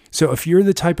 So if you're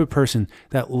the type of person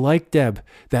that, like Deb,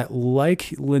 that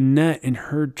like Lynette and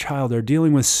her child, are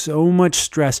dealing with so much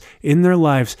stress in their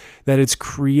lives that it's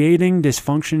creating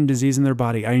dysfunction and disease in their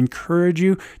body, I encourage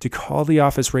you to call the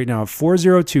office right now at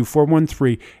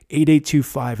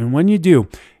 402-413-8825. And when you do,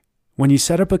 when you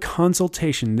set up a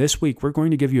consultation this week, we're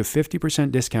going to give you a 50%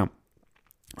 discount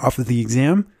off of the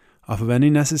exam, off of any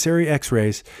necessary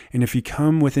x-rays. And if you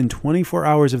come within 24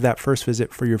 hours of that first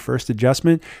visit for your first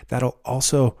adjustment, that'll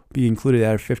also be included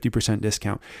at a 50%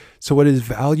 discount. So what is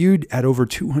valued at over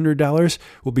 $200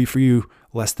 will be for you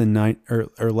less than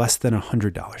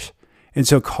 $100. And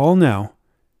so call now.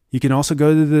 You can also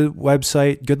go to the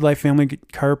website,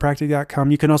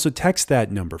 goodlifefamilychiropractic.com. You can also text that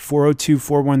number,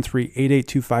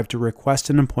 402-413-8825, to request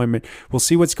an appointment. We'll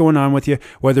see what's going on with you,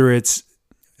 whether it's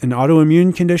an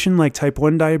autoimmune condition like type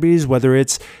 1 diabetes, whether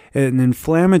it's an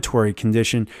inflammatory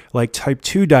condition like type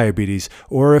 2 diabetes,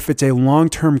 or if it's a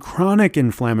long-term chronic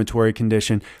inflammatory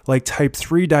condition like type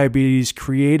 3 diabetes,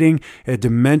 creating a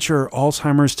dementia or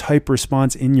Alzheimer's type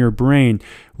response in your brain.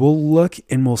 We'll look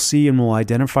and we'll see and we'll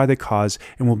identify the cause,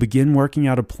 and we'll begin working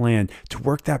out a plan to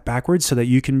work that backwards so that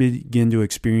you can begin to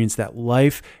experience that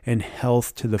life and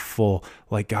health to the full,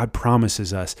 like God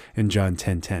promises us in John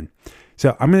 10:10.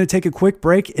 So I'm going to take a quick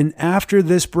break, and after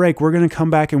this break, we're going to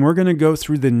come back and we're going to go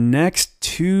through the next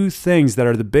two things that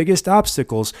are the biggest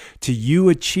obstacles to you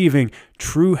achieving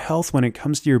true health when it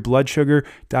comes to your blood sugar,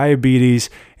 diabetes,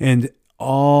 and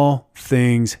all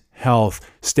things health.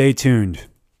 Stay tuned.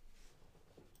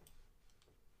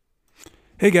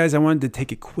 Hey guys, I wanted to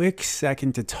take a quick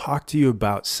second to talk to you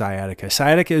about sciatica.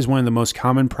 Sciatica is one of the most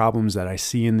common problems that I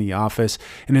see in the office,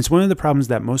 and it's one of the problems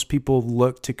that most people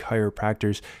look to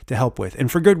chiropractors to help with.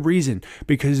 And for good reason,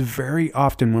 because very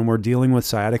often when we're dealing with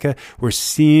sciatica, we're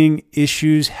seeing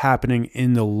issues happening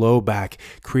in the low back,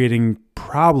 creating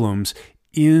problems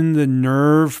in the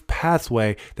nerve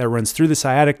pathway that runs through the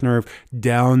sciatic nerve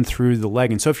down through the leg.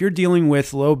 And so if you're dealing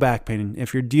with low back pain,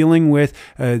 if you're dealing with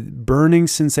a burning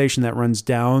sensation that runs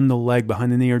down the leg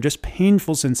behind the knee, or just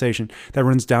painful sensation that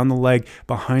runs down the leg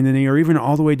behind the knee, or even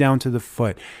all the way down to the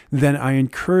foot, then I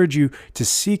encourage you to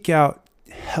seek out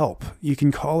help. You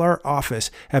can call our office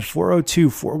at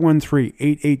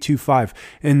 402-413-8825.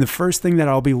 And the first thing that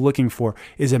I'll be looking for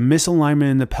is a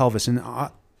misalignment in the pelvis. And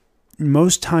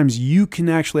most times you can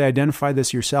actually identify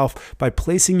this yourself by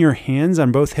placing your hands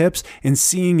on both hips and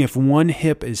seeing if one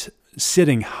hip is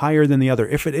sitting higher than the other.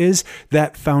 If it is,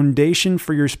 that foundation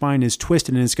for your spine is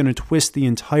twisted and it's going to twist the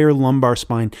entire lumbar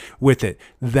spine with it.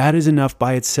 That is enough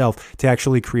by itself to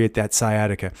actually create that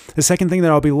sciatica. The second thing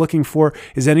that I'll be looking for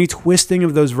is any twisting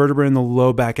of those vertebrae in the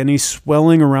low back, any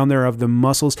swelling around there of the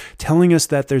muscles, telling us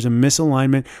that there's a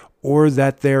misalignment or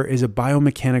that there is a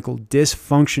biomechanical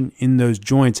dysfunction in those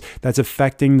joints that's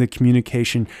affecting the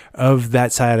communication of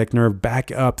that sciatic nerve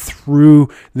back up through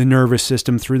the nervous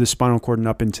system, through the spinal cord and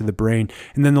up into the brain.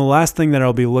 And then the last thing that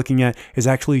I'll be looking at is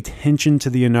actually tension to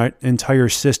the entire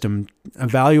system,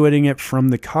 evaluating it from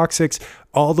the coccyx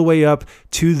all the way up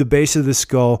to the base of the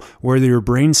skull where your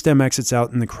brainstem exits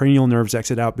out and the cranial nerves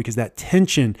exit out, because that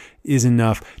tension is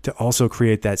enough to also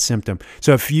create that symptom.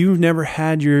 So if you've never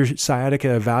had your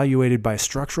sciatica evaluated by a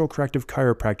structural corrective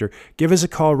chiropractor, give us a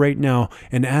call right now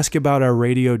and ask about our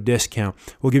radio discount.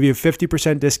 We'll give you a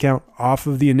 50% discount off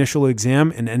of the initial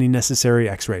exam and any necessary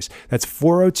x-rays. That's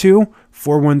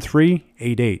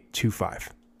 402-413-8825.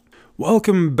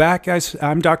 Welcome back, guys.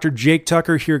 I'm Dr. Jake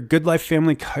Tucker here at Good Life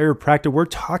Family Chiropractic. We're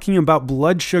talking about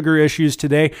blood sugar issues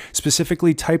today,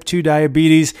 specifically type 2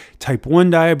 diabetes, type 1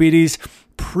 diabetes,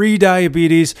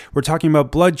 pre-diabetes. We're talking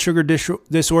about blood sugar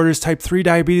disorders, type 3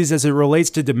 diabetes as it relates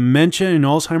to dementia and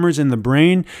Alzheimer's in the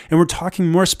brain. And we're talking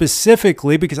more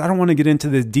specifically, because I don't want to get into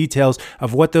the details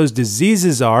of what those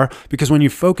diseases are, because when you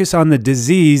focus on the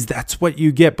disease, that's what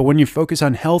you get. But when you focus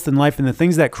on health and life and the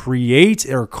things that create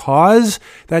or cause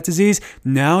that disease,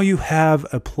 now you have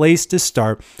a place to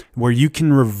start where you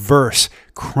can reverse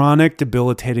chronic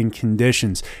debilitating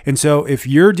conditions. And so if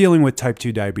you're dealing with type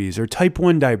 2 diabetes or type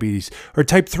 1 diabetes or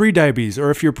type 3 diabetes,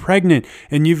 or if you're pregnant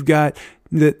and you've got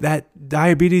that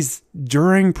diabetes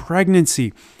during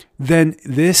pregnancy, then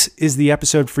this is the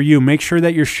episode for you. Make sure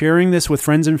that you're sharing this with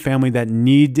friends and family that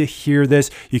need to hear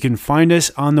this. You can find us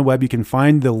on the web. You can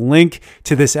find the link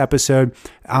to this episode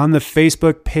on the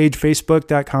Facebook page,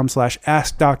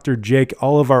 facebook.com/AskDrJake.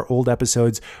 All of our old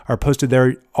episodes are posted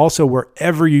there. Also,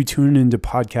 wherever you tune into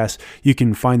podcasts, you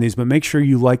can find these, but make sure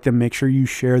you like them. Make sure you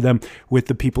share them with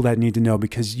the people that need to know,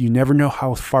 because you never know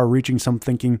how far reaching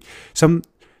something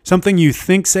you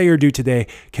think, say, or do today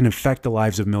can affect the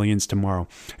lives of millions tomorrow.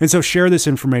 And so share this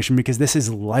information, because this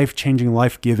is life-changing,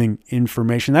 life-giving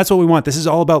information. That's what we want. This is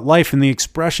all about life and the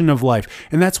expression of life.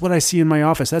 And that's what I see in my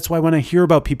office. That's why when I hear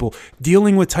about people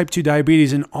dealing with type 2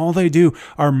 diabetes and all they do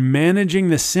are managing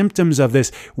the symptoms of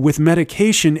this with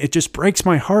medication, it just breaks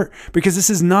my heart, because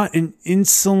this is not an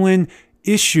insulin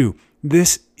issue.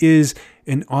 This is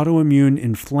an autoimmune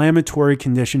inflammatory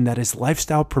condition that is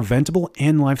lifestyle preventable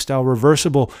and lifestyle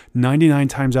reversible 99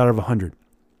 times out of 100.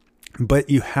 But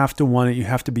you have to want it. You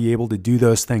have to be able to do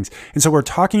those things. And so we're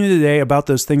talking today about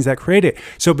those things that create it.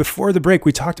 So before the break,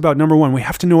 we talked about number one, we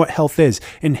have to know what health is.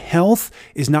 And health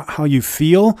is not how you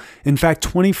feel. In fact,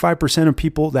 25% of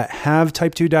people that have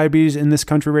type 2 diabetes in this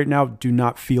country right now do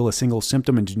not feel a single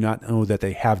symptom and do not know that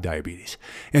they have diabetes.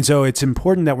 And so it's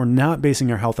important that we're not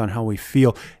basing our health on how we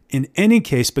feel in any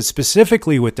case, but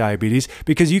specifically with diabetes,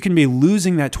 because you can be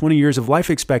losing that 20 years of life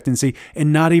expectancy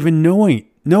and not even know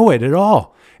it at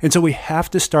all. And so we have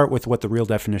to start with what the real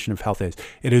definition of health is.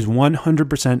 It is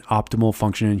 100% optimal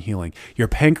function and healing. Your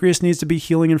pancreas needs to be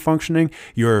healing and functioning.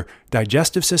 Your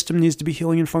digestive system needs to be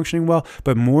healing and functioning well.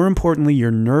 But more importantly,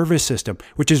 your nervous system,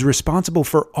 which is responsible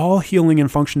for all healing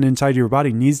and function inside your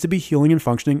body, needs to be healing and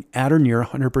functioning at or near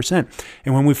 100%.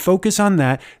 And when we focus on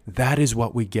that, that is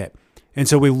what we get. And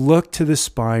so we look to the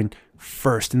spine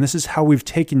first. And this is how we've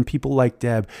taken people like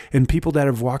Deb and people that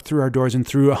have walked through our doors and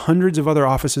through hundreds of other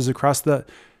offices across the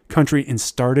country and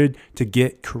started to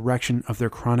get correction of their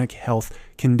chronic health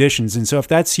conditions. And so if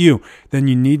that's you, then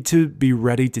you need to be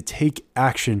ready to take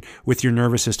action with your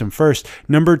nervous system first.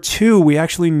 Number two, we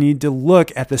actually need to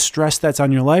look at the stress that's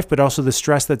on your life, but also the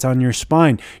stress that's on your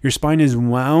spine. Your spine is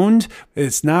wound.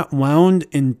 It's not wound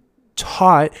and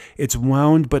taut, it's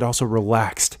wound but also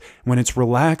relaxed. When it's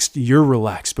relaxed, you're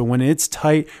relaxed. But when it's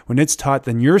tight, when it's taut,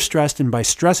 then you're stressed. And by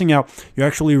stressing out, you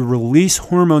actually release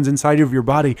hormones inside of your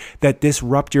body that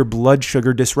disrupt your blood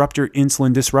sugar, disrupt your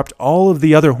insulin, disrupt all of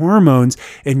the other hormones,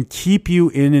 and keep you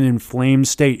in an inflamed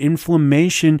state.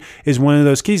 Inflammation is one of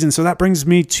those keys. And so that brings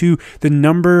me to the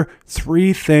number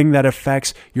 3 thing that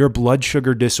affects your blood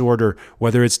sugar disorder,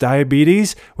 whether it's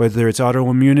diabetes, whether it's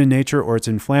autoimmune in nature, or it's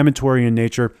inflammatory in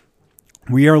nature.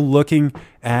 We are looking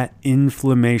at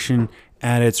inflammation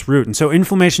at its root. And so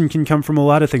inflammation can come from a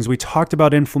lot of things. We talked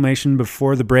about inflammation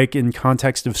before the break in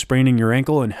context of spraining your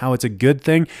ankle and how it's a good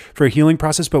thing for a healing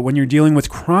process. But when you're dealing with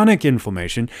chronic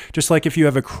inflammation, just like if you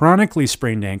have a chronically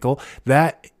sprained ankle,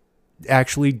 that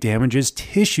actually damages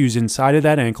tissues inside of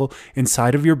that ankle,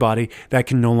 inside of your body that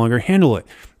can no longer handle it.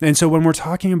 And so when we're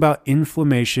talking about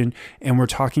inflammation and we're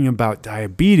talking about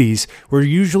diabetes, we're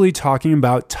usually talking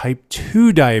about type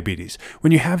 2 diabetes.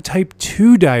 When you have type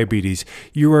 2 diabetes,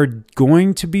 you are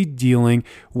going to be dealing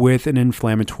with an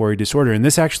inflammatory disorder. And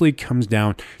this actually comes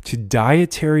down to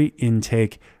dietary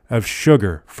intake of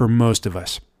sugar for most of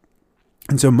us.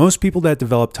 And so most people that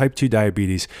develop type 2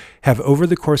 diabetes have, over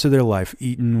the course of their life,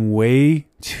 eaten way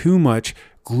too much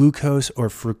glucose or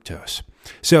fructose.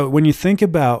 So when you think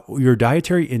about your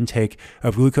dietary intake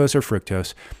of glucose or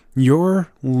fructose,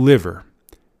 your liver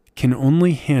can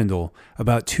only handle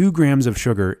about 2 grams of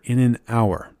sugar in an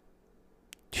hour.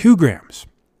 2 grams.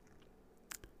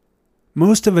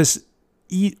 Most of us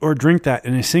eat or drink that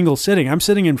in a single sitting. I'm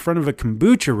sitting in front of a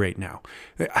kombucha right now,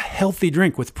 a healthy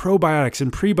drink with probiotics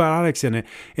and prebiotics in it.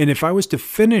 And if I was to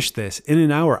finish this in an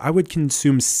hour, I would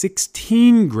consume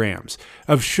 16 grams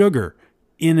of sugar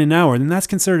in an hour. And that's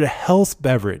considered a health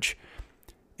beverage.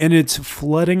 And it's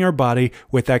flooding our body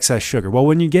with excess sugar. Well,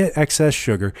 when you get excess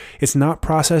sugar, it's not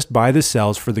processed by the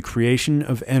cells for the creation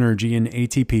of energy and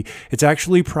ATP. It's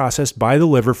actually processed by the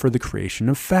liver for the creation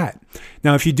of fat.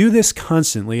 Now, if you do this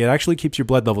constantly, it actually keeps your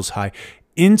blood levels high.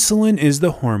 Insulin is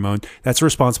the hormone that's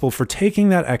responsible for taking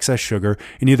that excess sugar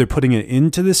and either putting it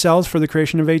into the cells for the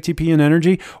creation of ATP and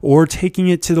energy or taking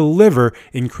it to the liver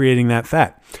in creating that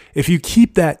fat. If you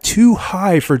keep that too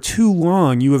high for too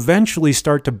long, you eventually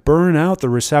start to burn out the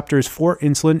receptors for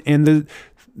insulin and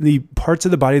the parts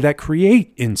of the body that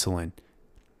create insulin.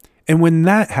 And when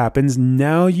that happens,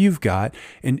 now you've got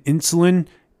an insulin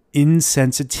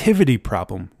insensitivity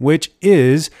problem, which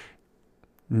is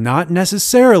not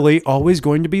necessarily always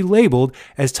going to be labeled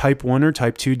as type 1 or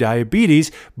type 2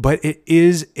 diabetes, but it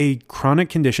is a chronic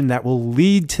condition that will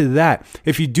lead to that.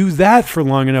 If you do that for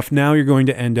long enough, now you're going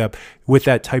to end up with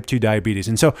that type 2 diabetes.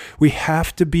 And so we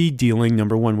have to be dealing,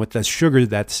 number one, with the sugar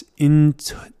that's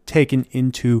taken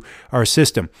into our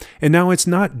system. And now it's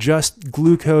not just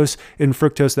glucose and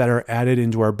fructose that are added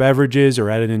into our beverages or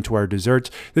added into our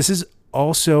desserts. This is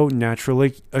also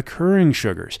naturally occurring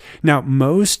sugars. Now,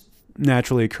 most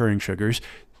naturally occurring sugars,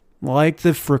 like the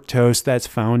fructose that's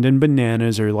found in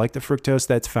bananas, or like the fructose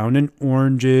that's found in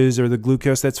oranges, or the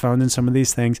glucose that's found in some of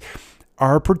these things,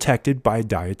 are protected by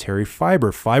dietary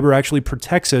fiber. Fiber actually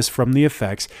protects us from the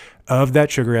effects of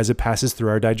that sugar as it passes through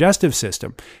our digestive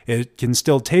system. It can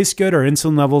still taste good, our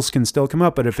insulin levels can still come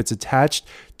up, but if it's attached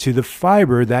to the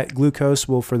fiber, that glucose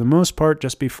will, for the most part,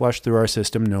 just be flushed through our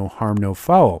system, no harm, no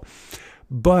foul.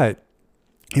 But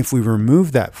if we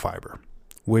remove that fiber,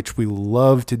 which we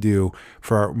love to do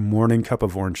for our morning cup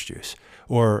of orange juice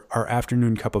or our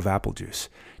afternoon cup of apple juice,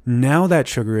 now that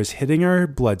sugar is hitting our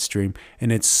bloodstream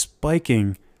and it's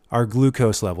spiking our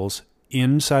glucose levels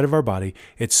inside of our body.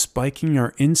 It's spiking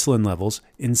our insulin levels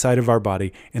inside of our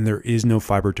body, and there is no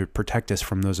fiber to protect us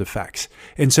from those effects.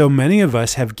 And so many of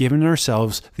us have given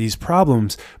ourselves these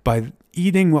problems by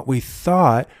eating what we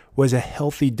thought was a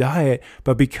healthy diet,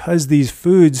 but because these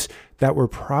foods that were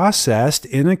processed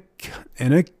in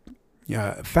a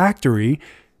factory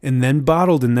and then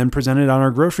bottled and then presented on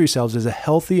our grocery shelves as a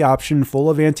healthy option full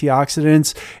of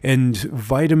antioxidants and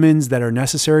vitamins that are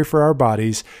necessary for our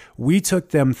bodies, we took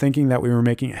them thinking that we were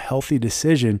making a healthy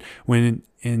decision when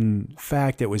in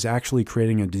fact it was actually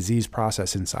creating a disease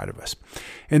process inside of us.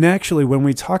 And actually, when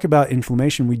we talk about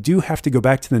inflammation, we do have to go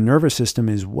back to the nervous system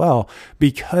as well,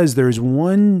 because there's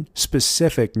one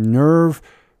specific nerve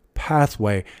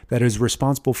pathway that is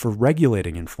responsible for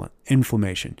regulating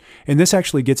inflammation. And this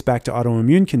actually gets back to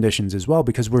autoimmune conditions as well,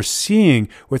 because we're seeing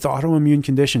with autoimmune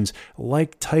conditions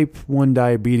like type 1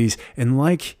 diabetes and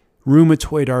like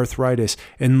rheumatoid arthritis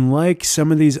and like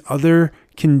some of these other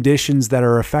conditions that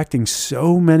are affecting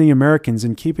so many Americans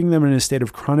and keeping them in a state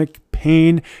of chronic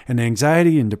pain and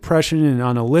anxiety and depression and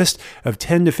on a list of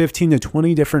 10 to 15 to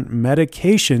 20 different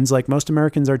medications like most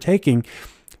Americans are taking,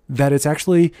 that it's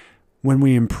actually when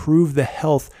we improve the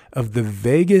health of the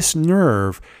vagus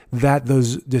nerve that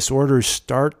those disorders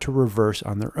start to reverse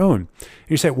on their own. And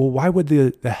you say, well, why would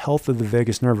the health of the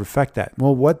vagus nerve affect that?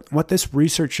 Well, what this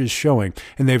research is showing,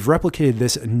 and they've replicated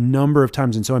this a number of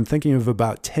times, and so I'm thinking of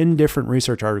about 10 different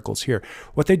research articles here.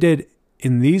 What they did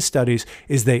in these studies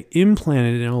is they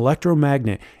implanted an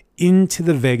electromagnet into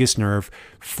the vagus nerve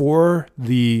for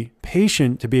the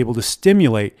patient to be able to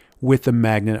stimulate with the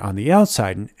magnet on the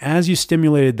outside. And as you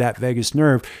stimulated that vagus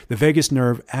nerve, the vagus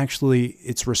nerve actually,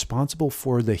 it's responsible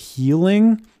for the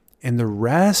healing And the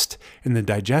rest and the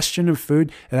digestion of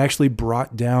food, it actually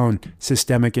brought down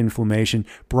systemic inflammation,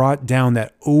 brought down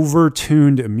that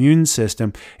overtuned immune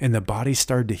system, and the body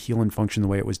started to heal and function the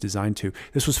way it was designed to.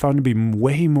 This was found to be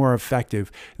way more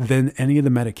effective than any of the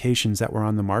medications that were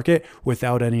on the market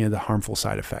without any of the harmful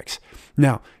side effects.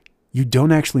 Now, you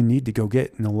don't actually need to go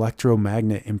get an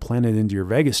electromagnet implanted into your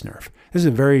vagus nerve. This is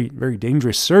a very, very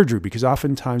dangerous surgery because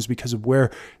oftentimes, because of where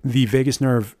the vagus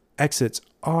nerve exits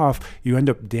off, you end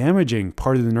up damaging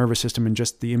part of the nervous system in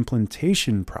just the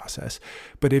implantation process.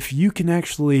 But if you can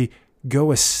actually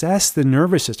go assess the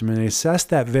nervous system and assess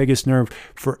that vagus nerve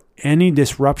for any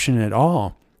disruption at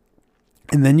all,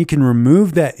 and then you can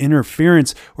remove that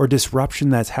interference or disruption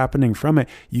that's happening from it,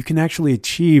 you can actually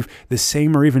achieve the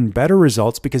same or even better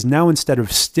results, because now instead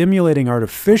of stimulating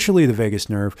artificially the vagus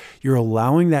nerve, you're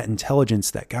allowing that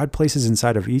intelligence that God places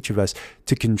inside of each of us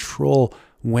to control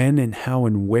when and how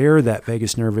and where that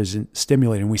vagus nerve is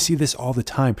stimulated. And we see this all the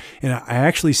time. And I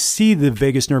actually see the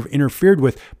vagus nerve interfered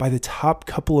with by the top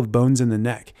couple of bones in the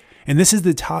neck. And this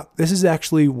is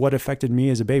actually what affected me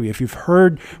as a baby. If you've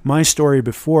heard my story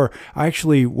before, I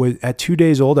actually was at 2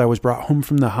 days old, I was brought home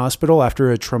from the hospital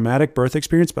after a traumatic birth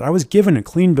experience, but I was given a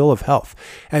clean bill of health.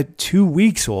 At 2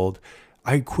 weeks old,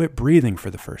 I quit breathing for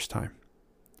the first time.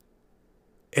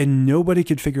 And nobody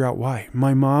could figure out why.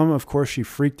 My mom, of course, she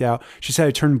freaked out. She said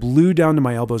I turned blue down to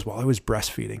my elbows while I was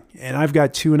breastfeeding. And I've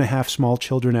got 2.5 small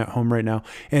children at home right now.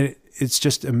 And it's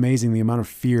just amazing the amount of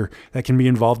fear that can be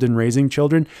involved in raising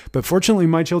children. But fortunately,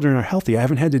 my children are healthy. I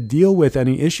haven't had to deal with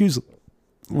any issues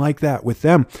like that with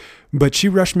them. But she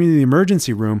rushed me to the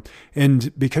emergency room.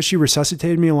 And because she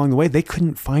resuscitated me along the way, they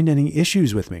couldn't find any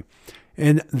issues with me.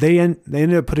 And they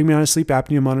ended up putting me on a sleep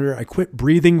apnea monitor. I quit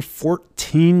breathing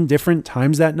 14 different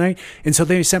times that night. And so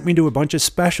they sent me to a bunch of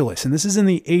specialists. And this is in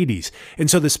the 80s.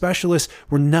 And so the specialists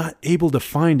were not able to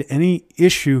find any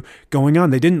issue going on.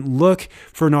 They didn't look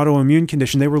for an autoimmune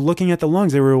condition. They were looking at the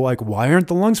lungs. They were like, why aren't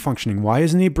the lungs functioning? Why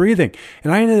isn't he breathing?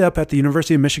 And I ended up at the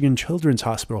University of Michigan Children's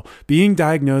Hospital being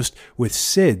diagnosed with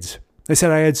SIDS. They said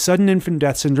I had sudden infant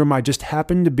death syndrome. I just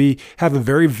happened to have a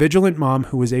very vigilant mom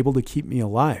who was able to keep me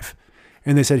alive.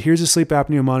 And they said, here's a sleep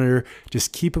apnea monitor.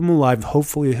 Just keep him alive.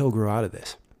 Hopefully he'll grow out of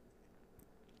this.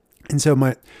 And so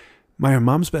my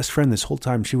mom's best friend this whole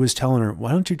time, she was telling her,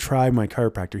 why don't you try my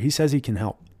chiropractor? He says he can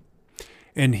help.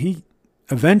 And he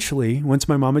eventually, once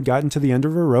my mom had gotten to the end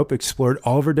of her rope, explored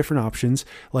all of her different options.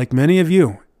 Like many of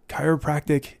you,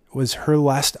 chiropractic was her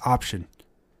last option.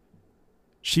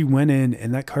 She went in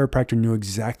and that chiropractor knew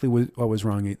exactly what was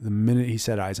wrong the minute he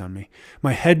set eyes on me.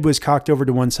 My head was cocked over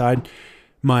to one side.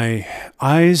 My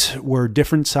eyes were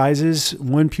different sizes.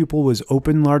 One pupil was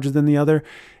open larger than the other.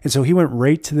 And so he went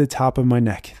right to the top of my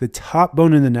neck. The top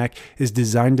bone in the neck is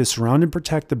designed to surround and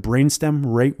protect the brainstem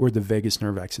right where the vagus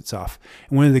nerve exits off.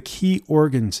 And one of the key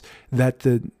organs that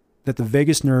the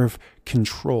vagus nerve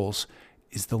controls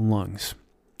is the lungs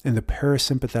and the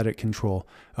parasympathetic control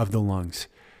of the lungs.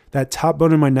 That top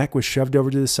bone in my neck was shoved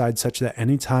over to the side such that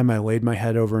anytime I laid my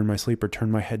head over in my sleep or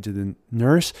turned my head to the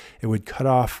nurse, it would cut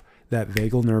off that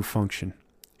vagal nerve function,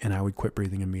 and I would quit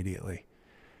breathing immediately.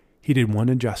 He did one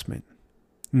adjustment,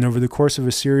 and over the course of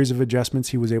a series of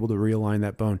adjustments, he was able to realign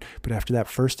that bone. But after that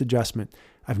first adjustment,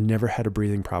 I've never had a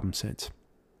breathing problem since.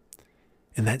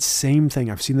 And that same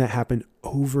thing, I've seen that happen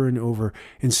over and over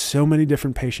in so many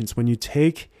different patients. When you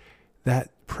take that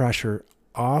pressure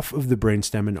off of the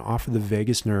brainstem and off of the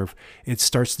vagus nerve, it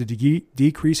starts to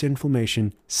decrease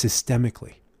inflammation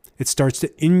systemically. It starts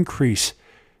to increase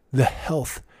the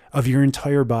health of your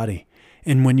entire body.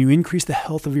 And when you increase the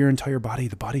health of your entire body,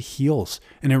 the body heals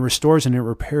and it restores and it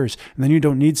repairs. And then you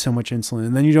don't need so much insulin.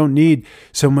 And then you don't need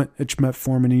so much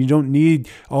metformin. And you don't need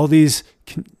all these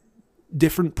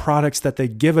different products that they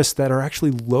give us that are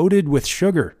actually loaded with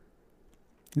sugar,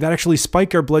 that actually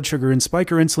spike our blood sugar and spike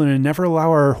our insulin and never allow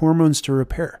our hormones to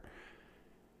repair.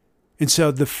 And so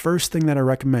the first thing that I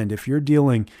recommend, if you're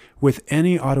dealing with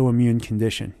any autoimmune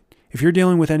condition, if you're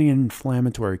dealing with any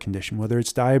inflammatory condition, whether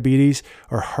it's diabetes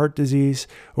or heart disease,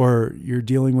 or you're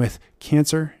dealing with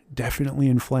cancer, definitely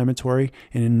inflammatory,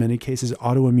 and in many cases,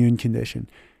 autoimmune condition,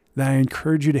 then I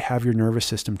encourage you to have your nervous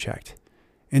system checked.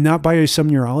 And not by some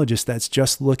neurologist that's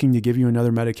just looking to give you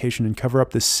another medication and cover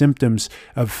up the symptoms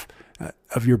of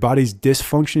your body's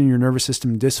dysfunction, your nervous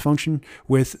system dysfunction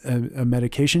with a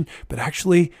medication, but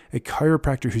actually a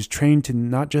chiropractor who's trained to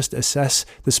not just assess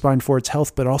the spine for its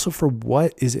health, but also for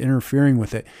what is interfering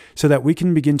with it so that we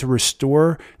can begin to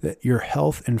restore your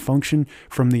health and function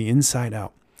from the inside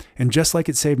out. And just like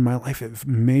it saved my life, it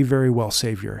may very well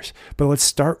save yours. But let's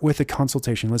start with a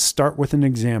consultation. Let's start with an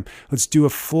exam. Let's do a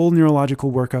full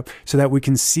neurological workup so that we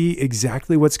can see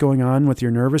exactly what's going on with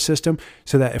your nervous system,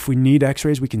 so that if we need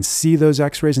x-rays, we can see those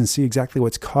x-rays and see exactly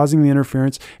what's causing the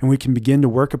interference, and we can begin to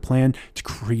work a plan to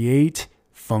create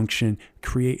function,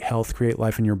 create health, create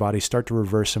life in your body, start to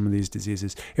reverse some of these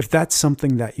diseases. If that's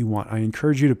something that you want, I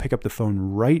encourage you to pick up the phone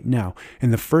right now,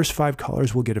 and the first 5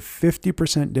 callers will get a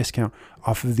 50% discount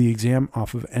off of the exam,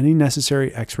 off of any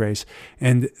necessary x-rays,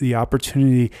 and the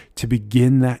opportunity to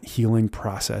begin that healing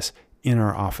process in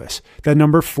our office. That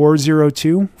number,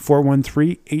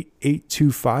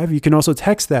 402-413-8825. You can also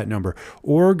text that number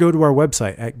or go to our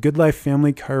website at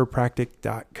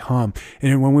goodlifefamilychiropractic.com.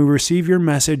 And when we receive your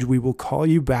message, we will call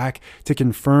you back to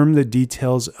confirm the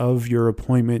details of your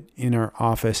appointment in our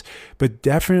office. But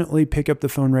definitely pick up the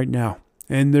phone right now.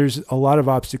 And there's a lot of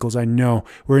obstacles, I know.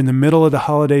 We're in the middle of the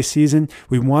holiday season.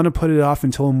 We want to put it off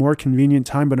until a more convenient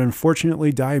time, but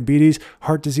unfortunately, diabetes,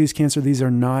 heart disease, cancer, these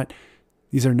are not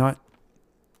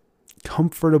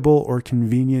comfortable or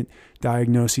convenient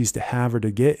diagnoses to have or to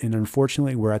get. And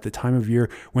unfortunately, we're at the time of year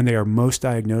when they are most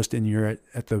diagnosed, and you're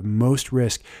at the most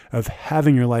risk of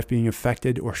having your life being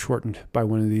affected or shortened by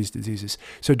one of these diseases.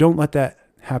 So don't let that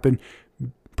happen.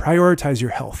 Prioritize your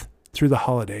health through the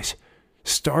holidays.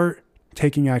 Start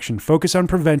taking action. Focus on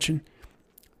prevention.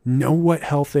 Know what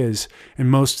health is,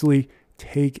 and mostly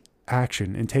take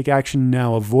action, and take action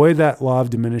now. Avoid that law of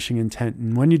diminishing intent.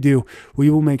 And when you do, we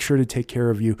will make sure to take care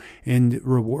of you and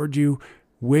reward you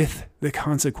with the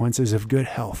consequences of good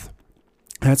health.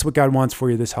 That's what God wants for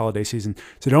you this holiday season.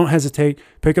 So don't hesitate.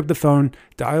 Pick up the phone,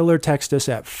 dial or text us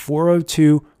at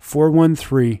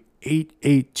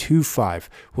 402-413-8825.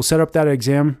 We'll set up that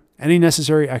exam, any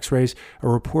necessary x-rays, a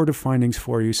report of findings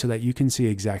for you so that you can see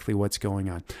exactly what's going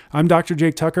on. I'm Dr.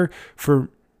 Jake Tucker. For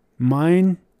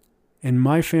mine and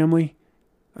my family,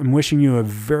 I'm wishing you a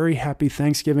very happy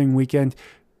Thanksgiving weekend.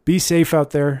 Be safe out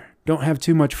there. Don't have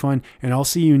too much fun. And I'll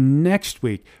see you next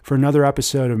week for another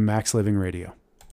episode of Max Living Radio.